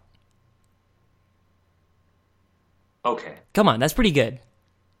robot. Okay. Come on, that's pretty good.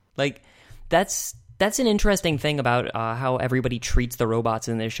 Like, that's an interesting thing about how everybody treats the robots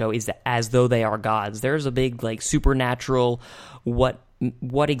in this show is as though they are gods. There's a big, like, supernatural, what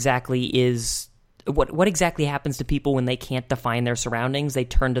exactly happens to people when they can't define their surroundings? They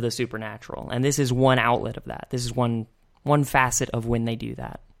turn to the supernatural. And this is one outlet of that. This is one facet of when they do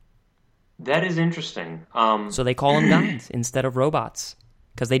that. That is interesting. So they call them gods instead of robots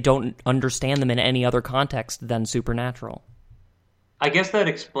because they don't understand them in any other context than supernatural. I guess that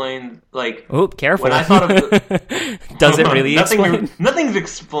explains, like... Oh, careful. When I thought of Does it really explain? Nothing's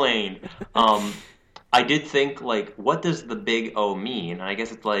explained. I did think, like, what does the big O mean? And I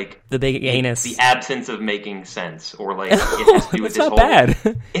guess it's like... The big anus. The absence of making sense. Or, like, it has to do with this whole... bad.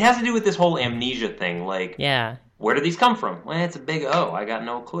 It has to do with this whole amnesia thing. Like, yeah. Where do these come from? Well, it's a big O. I got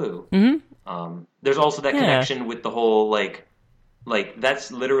no clue. Mm-hmm. There's also that connection with the whole, like,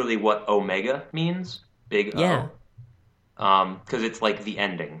 that's literally what Omega means. Big O. Because it's like the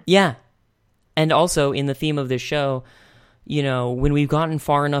ending. Yeah. And also, in the theme of this show, you know, when we've gotten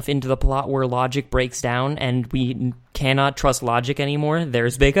far enough into the plot where logic breaks down and we cannot trust logic anymore,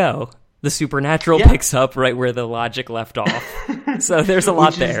 there's Big O. The supernatural picks up right where the logic left off. So there's a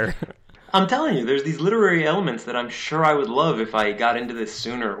lot there. I'm telling you, there's these literary elements that I'm sure I would love if I got into this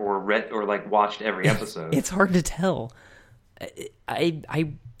sooner or read or, like, watched every episode. It's hard to tell.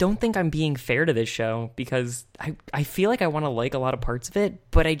 I don't think I'm being fair to this show because I feel like I want to like a lot of parts of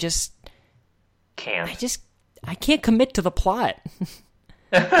it, but I just can't. I can't commit to the plot.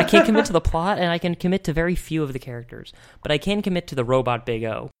 I can't commit to the plot, and I can commit to very few of the characters, but I can commit to the robot Big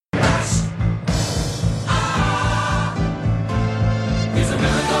O.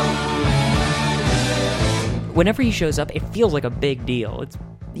 Whenever he shows up, it feels like a big deal.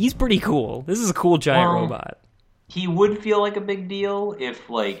 He's pretty cool. This is a cool giant robot. He would feel like a big deal if,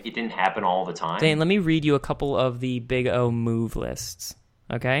 like, it didn't happen all the time. Dane, let me read you a couple of the Big O move lists,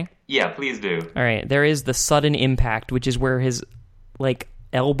 okay? Yeah, please do. All right, there is the sudden impact, which is where his, like,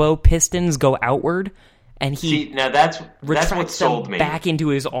 elbow pistons go outward, and he now that's what sold me. Back into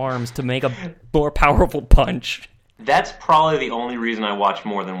his arms to make a more powerful punch. That's probably the only reason I watched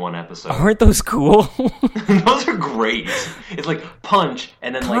more than one episode. Aren't those cool? Those are great. It's like punch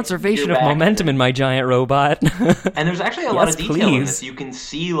and then conservation of momentum in my giant robot. And there's actually a lot of detail in this. You can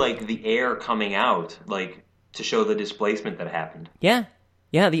see, like, the air coming out, like, to show the displacement that happened. Yeah.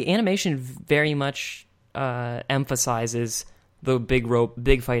 The animation very much emphasizes the big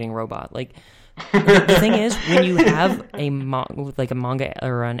fighting robot. Like, the thing is, when you have a manga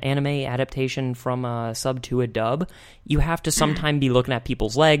or an anime adaptation from a sub to a dub, you have to sometime be looking at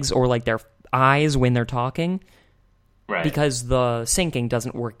people's legs or, like, their eyes when they're talking, right? Because the syncing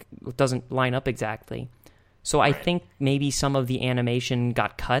doesn't line up exactly. So I think maybe some of the animation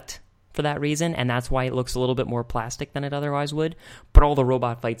got cut for that reason, and that's why it looks a little bit more plastic than it otherwise would. But all the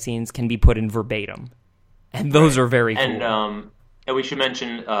robot fight scenes can be put in verbatim, and those are very cool. And we should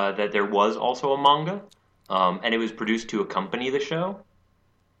mention that there was also a manga, and it was produced to accompany the show.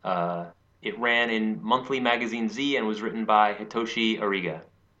 It ran in Monthly Magazine Z and was written by Hitoshi Ariga.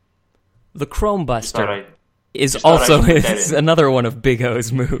 The Chrome Buster is also another one of Big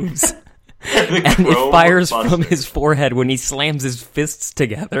O's moves. And it fires from his forehead when he slams his fists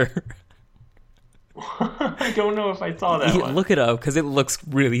together. I don't know if I saw that one. Look it up, because it looks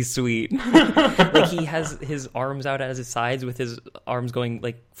really sweet. Like, he has his arms out at his sides with his arms going,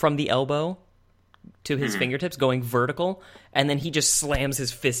 like, from the elbow to his fingertips, going vertical, and then he just slams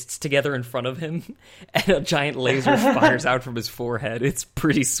his fists together in front of him, and a giant laser fires out from his forehead. It's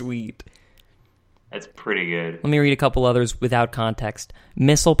pretty sweet. That's pretty good. Let me read a couple others without context.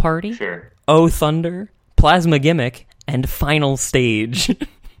 Missile Party, sure. O Thunder, Plasma Gimmick, and Final Stage.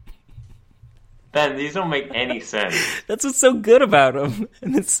 Ben, these don't make any sense. That's what's so good about them.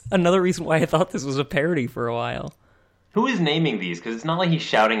 And it's another reason why I thought this was a parody for a while. Who is naming these? Because it's not like he's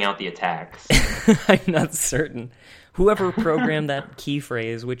shouting out the attacks. I'm not certain. Whoever programmed that key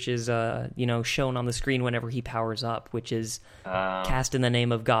phrase, which is shown on the screen whenever he powers up, which is cast in the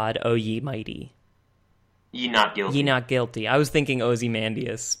name of God, O ye mighty. Ye not guilty. Ye not guilty. I was thinking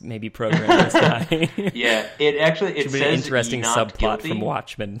Ozymandias maybe programmed this guy. Yeah, it should be says an interesting ye not subplot guilty. from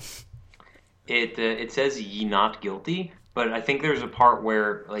Watchmen. It says ye not guilty, but I think there's a part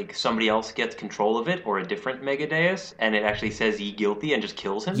where like somebody else gets control of it, or a different Megadeus, and it actually says ye guilty and just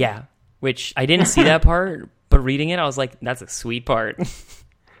kills him. Yeah, which I didn't see that part, but reading it, I was like, that's a sweet part.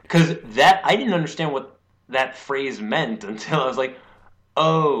 Because I didn't understand what that phrase meant until I was like,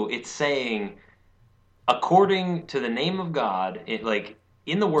 oh, it's saying, according to the name of God,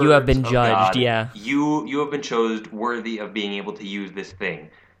 in the words You have been of judged, God, yeah. You have been chosen worthy of being able to use this thing.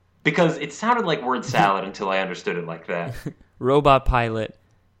 Because it sounded like word salad until I understood it like that. Robot pilot,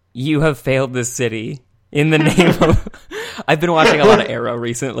 you have failed this city in the name of... I've been watching a lot of Arrow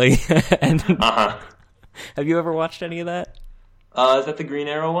recently. And have you ever watched any of that? Is that the Green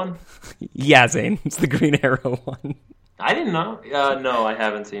Arrow one? Yeah, Zane. It's the Green Arrow one. I didn't know. No, I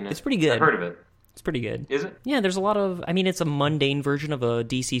haven't seen it. It's pretty good. I've heard of it. It's pretty good. Is it? Yeah, there's a lot of... I mean, it's a mundane version of a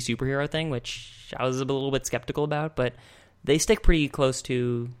DC superhero thing, which I was a little bit skeptical about, but they stick pretty close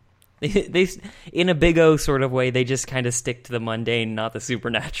to... They in a Big O sort of way, they just kind of stick to the mundane, not the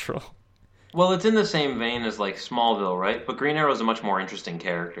supernatural. Well, it's in the same vein as like Smallville, right? But Green Arrow is a much more interesting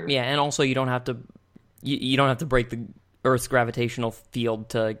character. Yeah, and also you don't have to... You don't have to break the Earth's gravitational field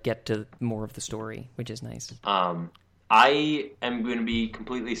to get to more of the story, which is nice. I am going to be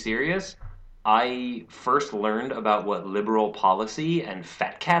completely serious. I first learned about what liberal policy and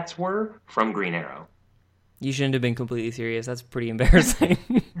fat cats were from Green Arrow. You shouldn't have been completely serious. That's pretty embarrassing.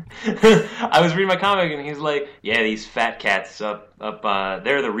 I was reading my comic and he's like, yeah, these fat cats they're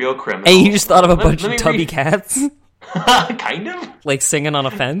the real criminals. Hey, you just thought of a bunch of tubby cats? Kind of? Like singing on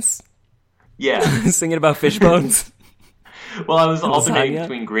a fence? Yeah. Singing about fish bones? Well, I was alternating Lasagna?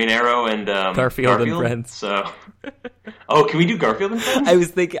 between Green Arrow and Garfield and Friends. So, oh, can we do Garfield and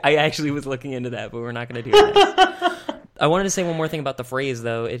Friends? I actually was looking into that, but we're not going to do that. I wanted to say one more thing about the phrase,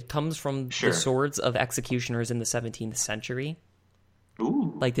 though. It comes from the swords of executioners in the 17th century.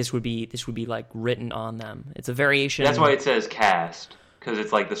 Ooh. Like this would be like written on them. It's a variation. That's why it says cast, because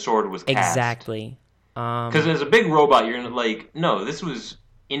it's like the sword was cast. Exactly. Because as a big robot, you're like, no, this was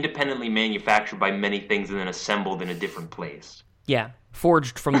independently manufactured by many things and then assembled in a different place. Yeah,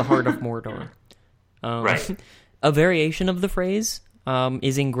 forged from the heart of Mordor. Right. A variation of the phrase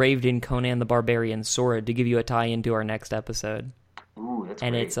is engraved in Conan the Barbarian's sword to give you a tie-in to our next episode. Ooh, that's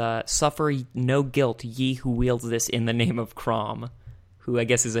and great. It's suffer no guilt, ye who wields this in the name of Crom, who I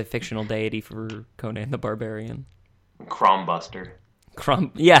guess is a fictional deity for Conan the Barbarian. Crombuster.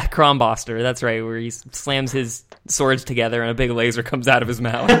 Crombuster, that's right, where he slams his swords together and a big laser comes out of his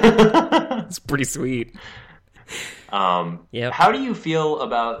mouth. It's pretty sweet. Yep. How do you feel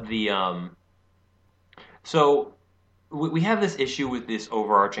about the... So, we have this issue with this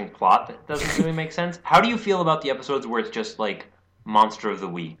overarching plot that doesn't really make sense. How do you feel about the episodes where it's just like Monster of the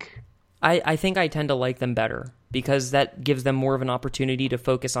Week? I think I tend to like them better, because that gives them more of an opportunity to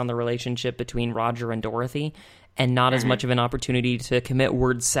focus on the relationship between Roger and Dorothy, and not as much of an opportunity to commit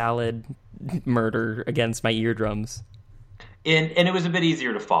word salad murder against my eardrums. And it was a bit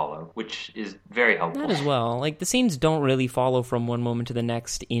easier to follow, which is very helpful. That as well. Like, the scenes don't really follow from one moment to the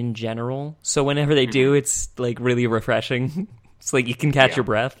next in general, so whenever they do, it's, like, really refreshing. It's like you can catch your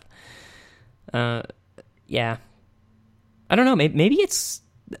breath. Yeah. I don't know, maybe it's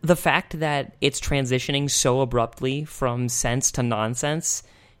the fact that it's transitioning so abruptly from sense to nonsense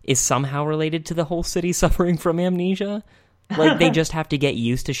is somehow related to the whole city suffering from amnesia. Like, they just have to get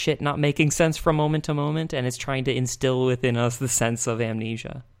used to shit not making sense from moment to moment, and it's trying to instill within us the sense of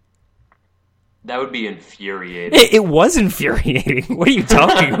amnesia. That would be infuriating. It was infuriating. What are you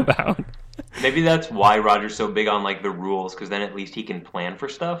talking about? Maybe that's why Roger's so big on, like, the rules, because then at least he can plan for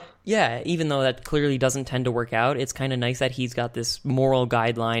stuff. Yeah, even though that clearly doesn't tend to work out, it's kind of nice that he's got this moral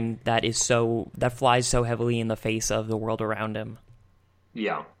guideline that flies so heavily in the face of the world around him.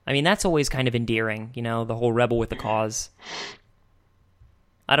 Yeah. I mean, that's always kind of endearing, you know, the whole rebel with the cause.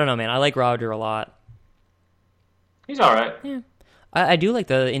 I don't know, man. I like Roger a lot. He's all right. Yeah. I do like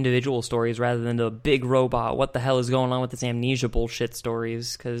the individual stories rather than the big robot, what the hell is going on with this amnesia bullshit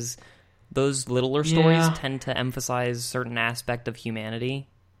stories, because those littler stories tend to emphasize certain aspect of humanity.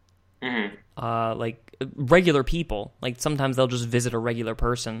 Mm-hmm. Like, regular people. Like, sometimes they'll just visit a regular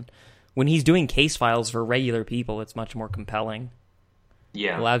person. When he's doing case files for regular people, it's much more compelling.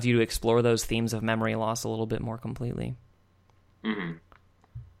 Yeah. It allows you to explore those themes of memory loss a little bit more completely. Mm-hmm.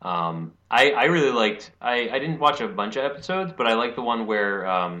 I really liked... I didn't watch a bunch of episodes, but I liked the one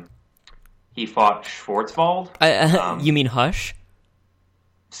where he fought Schwarzwald. You mean Hush?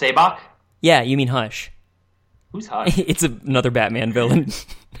 Sabak? Yeah, you mean Hush. Who's Hush? It's another Batman villain.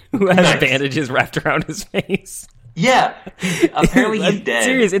 who has Nice. bandages wrapped around his face. Yeah, apparently he's I'm dead.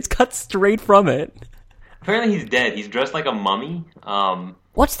 serious, it's cut straight from it. Apparently he's dead. He's dressed like a mummy.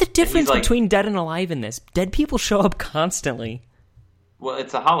 What's the difference like- between dead and alive in this? Dead people show up constantly. Well,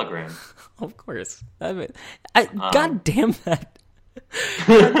 it's a hologram. Of course. God damn that.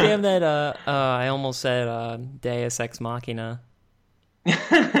 God damn that, I almost said, Deus Ex Machina.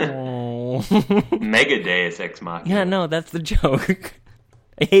 Oh. Mega Deus Ex Machina. Yeah, no, that's the joke.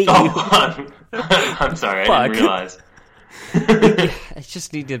 I hate you. Oh, I'm sorry. I Fuck. didn't realize. I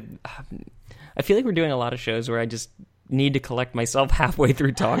just need to... I feel like we're doing a lot of shows where I just need to collect myself halfway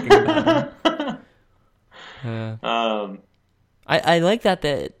through talking about them. I like that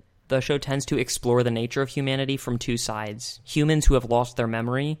the show tends to explore the nature of humanity from two sides. Humans who have lost their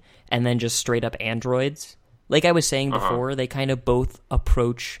memory, and then just straight up androids. Like I was saying before, they kind of both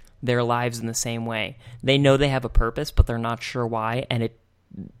approach their lives in the same way. They know they have a purpose, but they're not sure why, and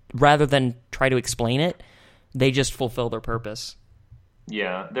rather than try to explain it, they just fulfill their purpose.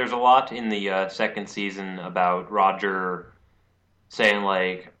 Yeah, there's a lot in the second season about Roger saying,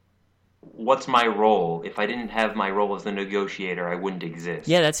 like, what's my role? If I didn't have my role as the negotiator, I wouldn't exist.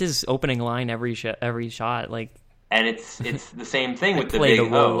 Yeah, that's his opening line every shot. Like, And it's the same thing with the play big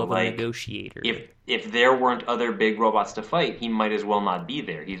the role O. of a Like, negotiator. if there weren't other big robots to fight, he might as well not be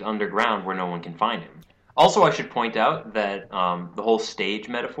there. He's underground where no one can find him. Also, I should point out that the whole stage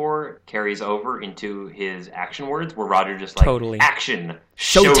metaphor carries over into his action words, where Roger just like, Totally. action,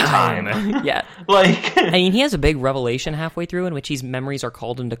 Showtime! Yeah. Like, I mean, he has a big revelation halfway through in which his memories are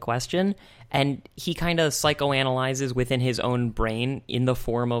called into question, and he kind of psychoanalyzes within his own brain in the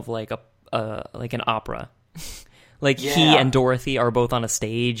form of like like an opera. Like he Yeah. and Dorothy are both on a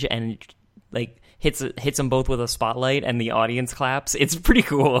stage, and like hits them both with a spotlight, and the audience claps. It's pretty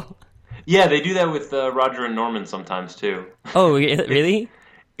cool. yeah, they do that with Roger and Norman sometimes too. Oh, really?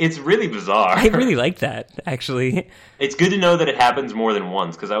 It's really bizarre. I really like that, actually. It's good to know that it happens more than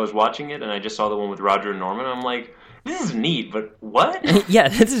once, because I was watching it and I just saw the one with Roger and Norman. And I'm like, this is neat, but what? Yeah,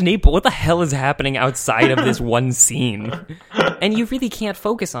 this is neat, but what the hell is happening outside of this one scene? And you really can't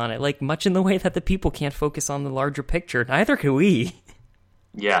focus on it, like much in the way that the people can't focus on the larger picture. Neither can we.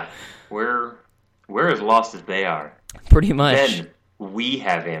 Yeah, we're as lost as they are. Pretty much. Then we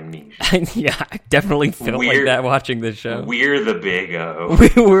have amnesia. Yeah, I definitely felt like We're- that watching this show. We're the big O.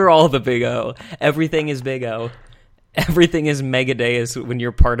 We're all the Big O. Everything is Big O. Everything is Megadeus when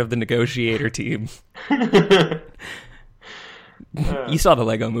you're part of the negotiator team. You saw the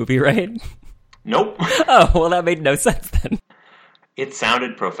Lego movie, right? Nope. Oh, well, that made no sense then. It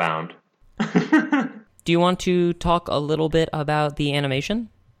sounded profound. Do you want to talk a little bit about the animation?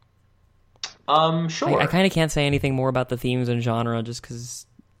 Sure. I kind of can't say anything more about the themes and genre just because,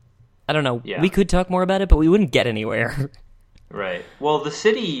 I don't know. Yeah. We could talk more about it, but we wouldn't get anywhere. Right. Well, the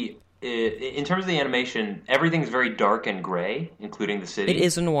city, in terms of the animation, everything's very dark and gray, including the city. It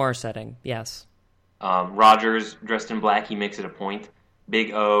is a noir setting, yes. Roger's dressed in black. He makes it a point.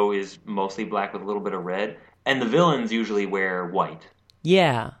 Big O is mostly black with a little bit of red. And the villains usually wear white.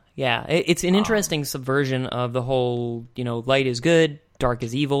 Yeah. It's an interesting subversion of the whole, light is good, dark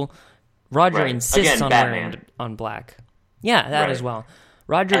is evil. Roger Right. insists Again, on Batman. wearing on black. Yeah, that Right. as well.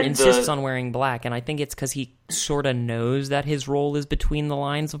 Roger And insists on wearing black, and I think it's because he sort of knows that his role is between the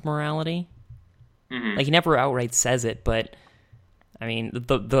lines of morality. Mm-hmm. Like, he never outright says it, but, I mean,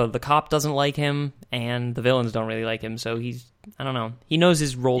 the cop doesn't like him, and the villains don't really like him, so I don't know. He knows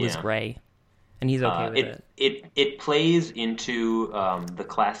his role is Yeah. gray, and he's okay with it. It plays into the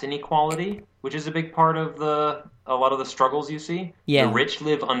class inequality, which is a big part of a lot of the struggles you see. Yeah. The rich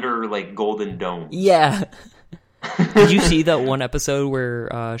live under, like, golden domes. Yeah. Did you see that one episode where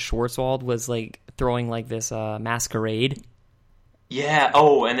Schwarzwald was like throwing like this masquerade? Yeah.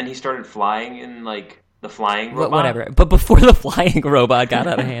 Oh, and then he started flying in, like, the flying robot. Whatever. But before the flying robot got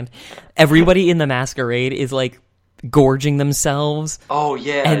out of hand, everybody in the masquerade is like gorging themselves Oh,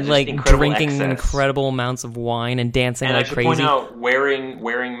 yeah. and just like incredible drinking excess. incredible amounts of wine and dancing And I like should crazy. point out,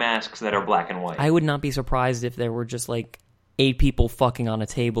 wearing masks that are black and white. I would not be surprised if there were just like 8 people fucking on a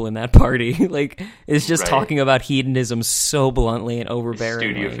table in that party. Like, it's just Right. talking about hedonism so bluntly and overbearingly.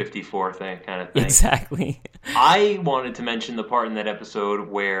 Studio 54 thing, kind of thing. Exactly. I wanted to mention the part in that episode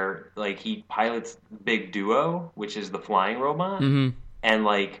where, like, he pilots Big Duo, which is the flying robot, and,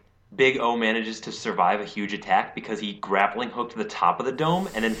 like, Big O manages to survive a huge attack because he grappling hooked to the top of the dome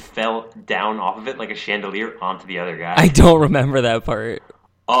and then fell down off of it like a chandelier onto the other guy. I don't remember that part.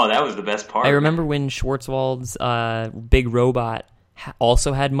 Oh, that was the best part. I remember when Schwarzwald's big robot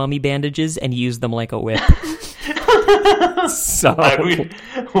also had mummy bandages and used them like a whip. So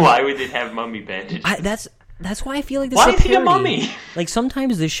Why would it have mummy bandages? That's why I feel like this Why is is he a mummy? Like,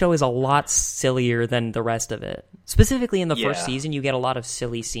 sometimes this show is a lot sillier than the rest of it. Specifically in the first Yeah. season, you get a lot of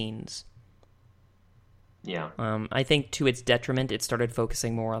silly scenes. Yeah. I think to its detriment, it started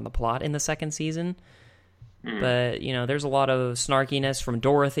focusing more on the plot in the second season. But, you know, there's a lot of snarkiness from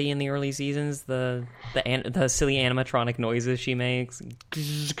Dorothy in the early seasons. The silly animatronic noises she makes.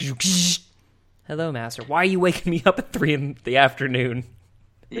 Hello, Master. Why are you waking me up at 3 in the afternoon?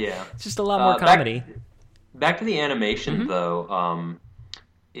 Yeah. It's just a lot more comedy. Back to the animation, though.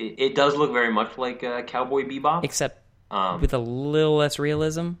 It does look very much like Cowboy Bebop. Except with a little less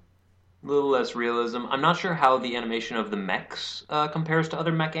realism. A little less realism. I'm not sure how the animation of the mechs compares to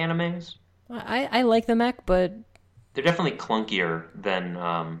other mech animes. I like the mech, but They're definitely clunkier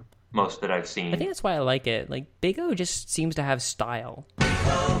than most that I've seen. I think that's why I like it. Like, Big O just seems to have style.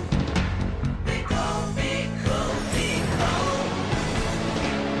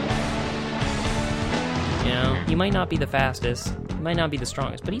 You know, he might not be the fastest, he might not be the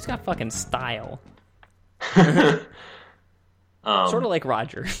strongest, but he's got fucking style. Sort of like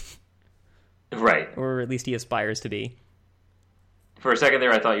Roger. Right. Or at least he aspires to be. For a second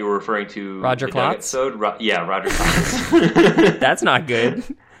there, I thought you were referring to Roger the Doug Klotz? episode. Yeah, Roger Klotz. That's not good.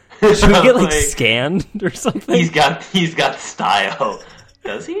 Should we get, like, scanned or something? He's got style.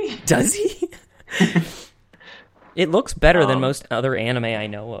 Does he? Does he? It looks better than most other anime I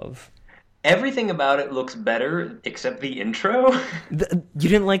know of. Everything about it looks better except the intro. You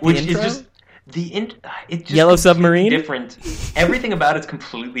didn't like the Which intro? is just it's just Yellow completely Submarine? different. Everything about it's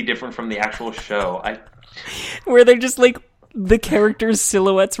completely different from the actual show. Where they're just, like, the characters'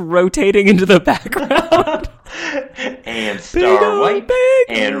 silhouettes rotating into the background. And star wipe big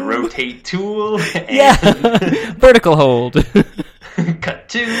and rotate tool. And Yeah. Vertical hold. cut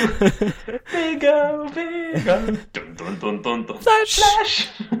to big O, big O. Dun, dun, dun, dun, dun. Flash.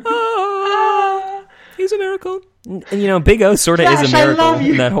 Ah, he's a miracle. And, you know, Big O sort of is a Flash, I miracle love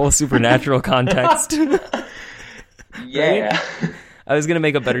you. in that whole supernatural context. Yeah. I was going to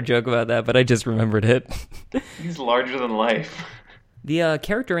make a better joke about that, but I just remembered it. He's larger than life. The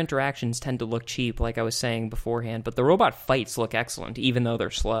character interactions tend to look cheap, like I was saying beforehand, but the robot fights look excellent, even though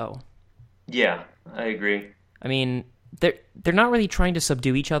they're slow. Yeah, I agree. I mean, they're not really trying to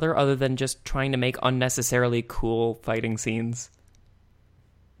subdue each other other than just trying to make unnecessarily cool fighting scenes.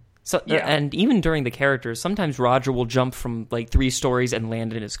 So, Yeah. And even during the characters, sometimes Roger will jump from like 3 stories and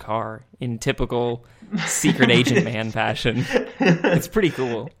land in his car in typical secret agent man fashion. It's pretty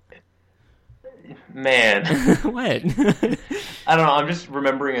cool. Man. What? I don't know, I'm just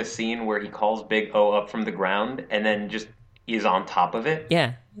remembering a scene where he calls Big O up from the ground and then just is on top of it.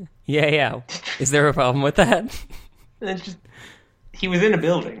 Yeah. Is there a problem with that? And it's just... He was in a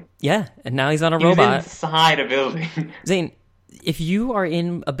building. Yeah, and now he's on a He was robot. inside a building. Zane, if you are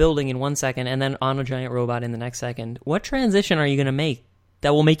in a building in 1 second and then on a giant robot in the next second, what transition are you going to make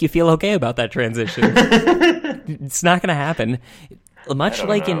that will make you feel okay about that transition? It's not going to happen. Much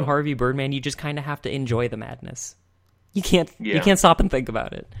like in Harvey Birdman, you just kind of have to enjoy the madness. You can't stop and think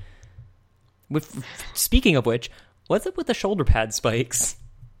about it. Speaking of which, what's up with the shoulder pad spikes?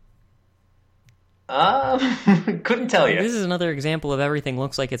 Couldn't tell you. This is another example of everything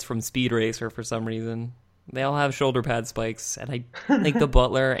looks like it's from Speed Racer for some reason. They all have shoulder pad spikes, and I think the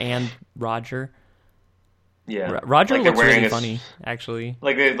Butler and Roger. Yeah, Roger like looks they're wearing really funny, actually.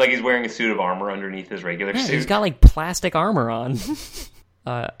 Like he's wearing a suit of armor underneath his regular Yeah, suit. he's got like plastic armor on.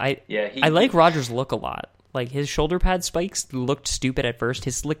 I like Roger's look a lot. Like his shoulder pad spikes looked stupid at first.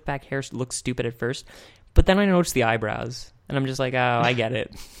 His slick back hair looked stupid at first, but then I noticed the eyebrows, and I'm just like, oh, I get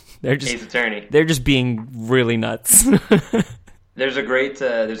it. They're just being really nuts. There's a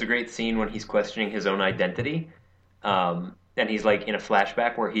great scene when he's questioning his own identity, and he's like in a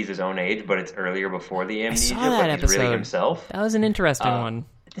flashback where he's his own age, but it's earlier before the amnesia, but he's really himself. That was an interesting one.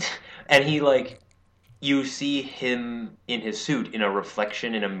 And he you see him in his suit in a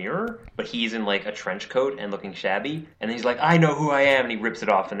reflection in a mirror, but he's in like a trench coat and looking shabby, and he's like, I know who I am, and he rips it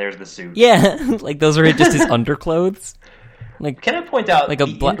off, and there's the suit. Yeah, like those are just his underclothes. Like, can I point out like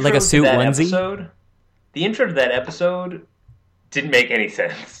a suit onesie? The intro to that episode didn't make any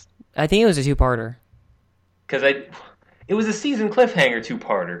sense. I think it was a 2-parter. Because it was a season cliffhanger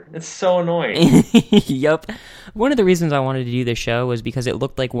 2-parter. It's so annoying. Yup. One of the reasons I wanted to do this show was because it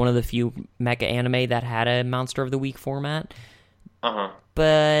looked like one of the few mecha anime that had a Monster of the Week format. Uh-huh. But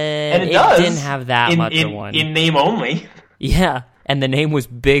and it didn't have that much of one. In name only. Yeah, and the name was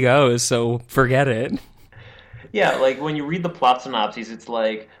Big O, so forget it. Yeah, like when you read the plot synopses, it's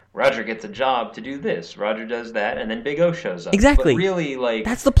like, Roger gets a job to do this, Roger does that, and then Big O shows up. Exactly. But really, like...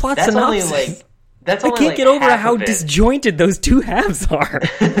 That's the plot synopsis. I can't get over how disjointed those two halves are.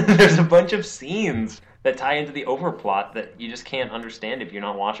 There's a bunch of scenes that tie into the overplot that you just can't understand if you're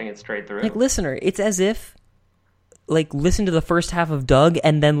not watching it straight through. Like, listener, it's as if, like, listen to the first half of Doug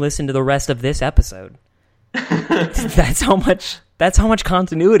and then listen to the rest of this episode. That's how much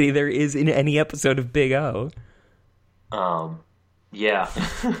continuity there is in any episode of Big O. Yeah.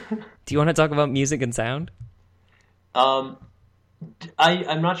 Do you want to talk about music and sound? I'm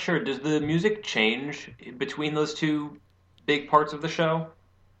not sure. Does the music change between those two big parts of the show?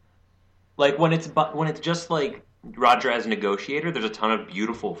 Like when it's just like Roger as negotiator, there's a ton of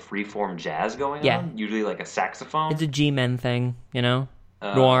beautiful freeform jazz going on. Usually like a saxophone. It's a G-men thing, you know?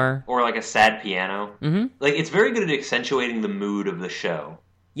 Noir. Or like a sad piano. Mm-hmm. Like it's very good at accentuating the mood of the show.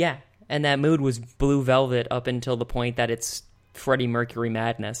 Yeah, and that mood was Blue Velvet up until the point that it's Freddie Mercury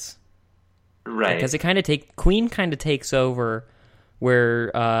madness. Right. Because Queen kind of takes over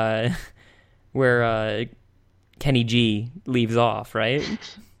where Kenny G leaves off, right?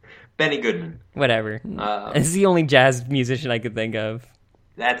 Benny Goodman. Whatever. It's the only jazz musician I could think of.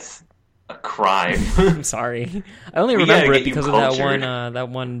 That's a crime. I'm sorry. I only remember it because of that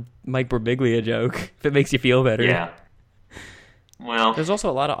one Mike Birbiglia joke. If it makes you feel better. Yeah. Well, there's also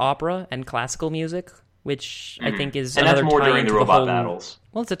a lot of opera and classical music, which I think is and another that's more tie during into the robot whole battles.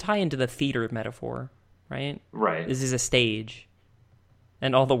 Well, it's a tie into the theater metaphor, right? Right. This is a stage,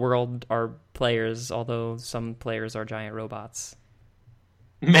 and all the world are players, although some players are giant robots.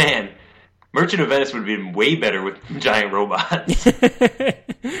 Man, Merchant of Venice would have been way better with giant robots.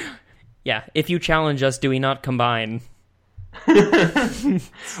 Yeah, if you challenge us, do we not combine? We're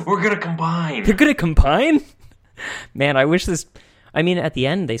gonna combine. They're gonna combine? Man, I wish this... I mean, at the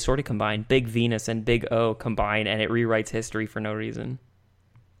end, they sort of combine. Big Venus and Big O combine, and it rewrites history for no reason.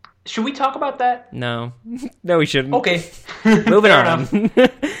 Should we talk about that? No. No, we shouldn't. Okay. Moving on.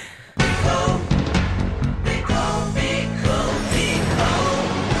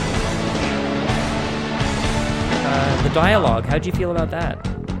 The dialogue, how'd you feel about that?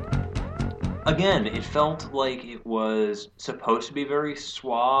 Again, it felt like it was supposed to be very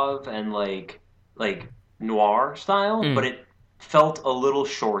suave and like noir style, but it felt a little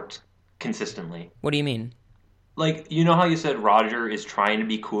short consistently. What do you mean? Like, you know how you said Roger is trying to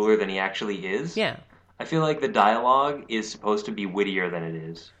be cooler than he actually is? Yeah. I feel like the dialogue is supposed to be wittier than it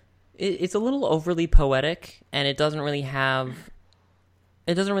is. It's a little overly poetic, and it doesn't really have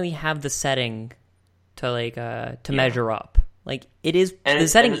the setting to measure up. Like, it is, the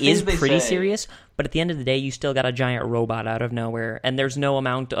setting is pretty serious, but at the end of the day, you still got a giant robot out of nowhere, and there's no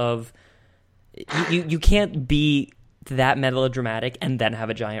amount of, you can't be that melodramatic and then have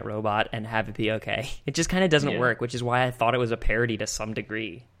a giant robot and have it be okay. It just kind of doesn't work, which is why I thought it was a parody to some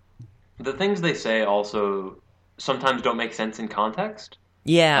degree. The things they say also sometimes don't make sense in context.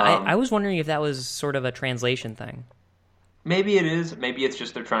 Yeah, I was wondering if that was sort of a translation thing. Maybe it is. Maybe it's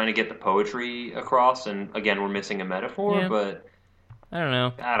just they're trying to get the poetry across, and again, we're missing a metaphor, but... I don't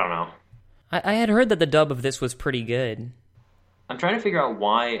know. I had heard that the dub of this was pretty good. I'm trying to figure out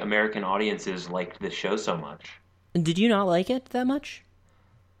why American audiences liked this show so much. Did you not like it that much?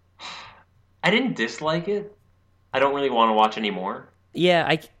 I didn't dislike it. I don't really want to watch anymore. Yeah,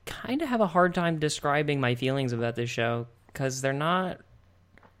 I kind of have a hard time describing my feelings about this show, because they're not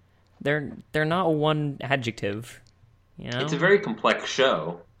one adjective. You know? It's a very complex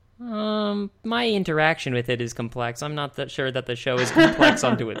show. My interaction with it is complex. I'm not that sure that the show is complex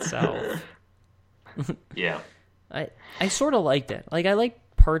unto itself. Yeah. I sort of liked it. Like, I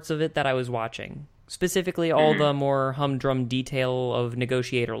liked parts of it that I was watching. Specifically, all the more humdrum detail of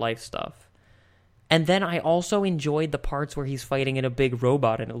negotiator life stuff. And then I also enjoyed the parts where he's fighting in a big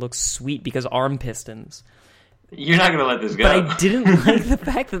robot and it looks sweet because arm pistons. You're not going to let this go. But I didn't like the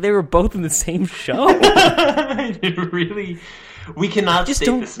fact that they were both in the same show. Really? We cannot just state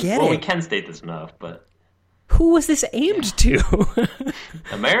don't this. Get well, it. We can state this enough, but... Who was this aimed to?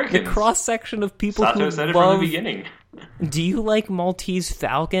 Americans. The cross-section of people Sato who said it love... from the beginning. Do you like Maltese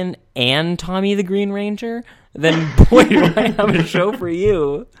Falcon and Tommy the Green Ranger? Then, boy, do I have a show for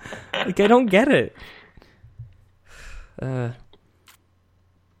you. Like, I don't get it.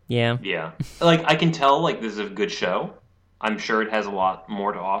 Yeah. Yeah. Like, I can tell, like, this is a good show. I'm sure it has a lot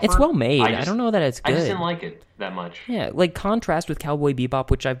more to offer. It's well made. I don't know that it's good. I just didn't like it that much. Yeah, like, contrast with Cowboy Bebop,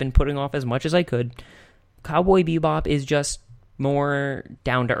 which I've been putting off as much as I could. Cowboy Bebop is just more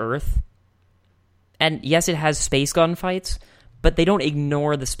down-to-earth. And yes, it has space gunfights, but they don't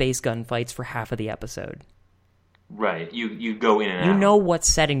ignore the space gunfights for half of the episode. Right. You go in and out. You know what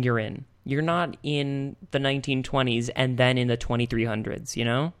setting you're in. You're not in the 1920s and then in the 2300s, you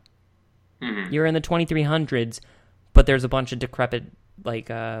know? Mm-hmm. You're in the 2300s, but there's a bunch of decrepit, like,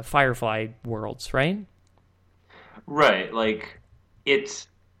 Firefly worlds, right? Right. Like, it's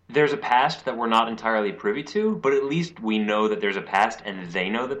there's a past that we're not entirely privy to, but at least we know that there's a past, and they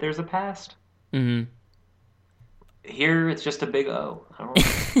know that there's a past. Mm-hmm. Here, it's just a big O. I don't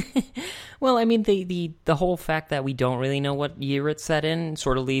know. Well, I mean, the whole fact that we don't really know what year it's set in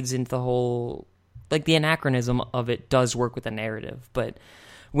sort of leads into the whole, like, the anachronism of it does work with the narrative, but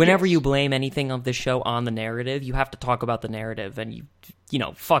whenever Yes. you blame anything of the show on the narrative, you have to talk about the narrative, and you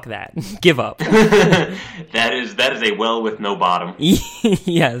know, fuck that. Give up. That is a well with no bottom.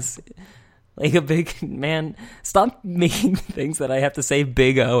 Yes. Like a big man, stop making things that I have to say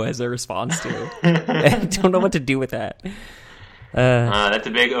big O as a response to. I don't know what to do with that. That's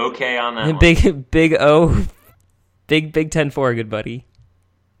a big okay on that one. Big O, big 10-4, good buddy.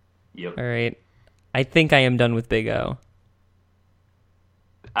 Yep. All right. I think I am done with Big O.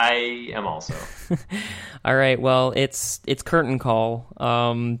 I am also. All right. Well, it's curtain call.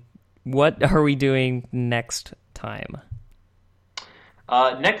 What are we doing next time?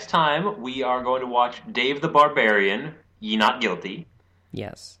 Next time, we are going to watch Dave the Barbarian, Ye Not Guilty.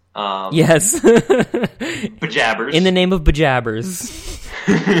 Yes. Yes. Bajabbers. In the name of Bajabbers.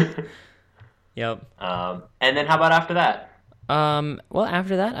 Yep. And then how about after that? Well,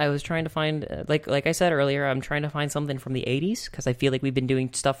 after that, I was trying to find, like I said earlier, I'm trying to find something from the 80s, because I feel like we've been doing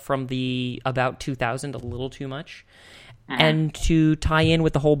stuff from the about 2000 a little too much. Mm-hmm. And to tie in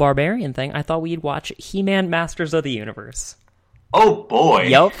with the whole Barbarian thing, I thought we'd watch He-Man Masters of the Universe. Oh, boy.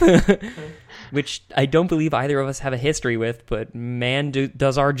 Yep. Which I don't believe either of us have a history with, but man,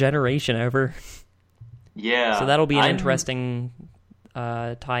 does our generation ever. Yeah. So that'll be an interesting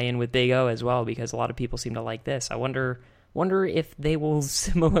tie-in with Big O as well, because a lot of people seem to like this. I wonder if they will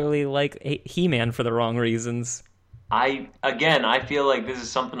similarly like He-Man for the wrong reasons. I feel like this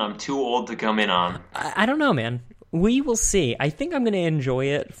is something I'm too old to come in on. I don't know, man. We will see. I think I'm going to enjoy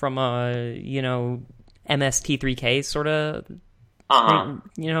it from a, MST3K sort of,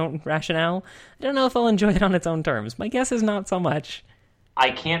 rationale. I don't know if I'll enjoy it on its own terms. My guess is not so much.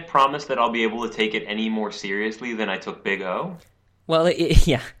 I can't promise that I'll be able to take it any more seriously than I took Big O. Well,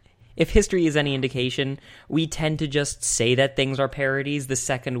 yeah. If history is any indication, we tend to just say that things are parodies the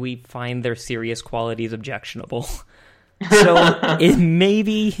second we find their serious qualities objectionable. So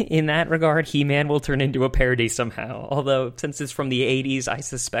maybe in that regard, He-Man will turn into a parody somehow. Although, since it's from the 80s, I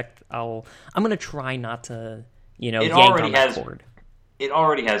suspect I'm going to try not to, yank on that cord. It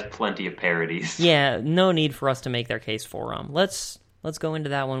already has plenty of parodies. Yeah, no need for us to make their case for them. Let's go into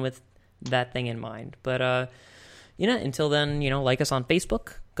that one with that thing in mind. But, until then, like us on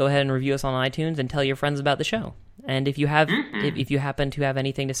Facebook. Go ahead and review us on iTunes and tell your friends about the show. And if you have, if you happen to have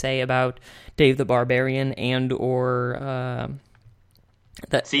anything to say about Dave the Barbarian and or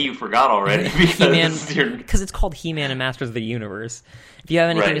that, see, you forgot already because it's called He-Man and Masters of the Universe. If you have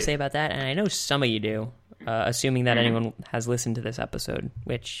anything to say about that, and I know some of you do, assuming that anyone has listened to this episode,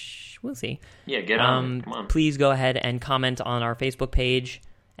 which we'll see. Yeah, get on. Come on. Please go ahead and comment on our Facebook page,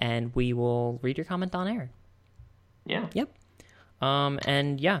 and we will read your comment on air. Yeah. Yep.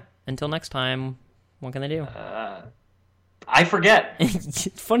 And yeah, until next time, what can I do? I forget.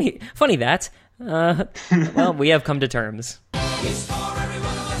 Funny that. Well, we have come to terms.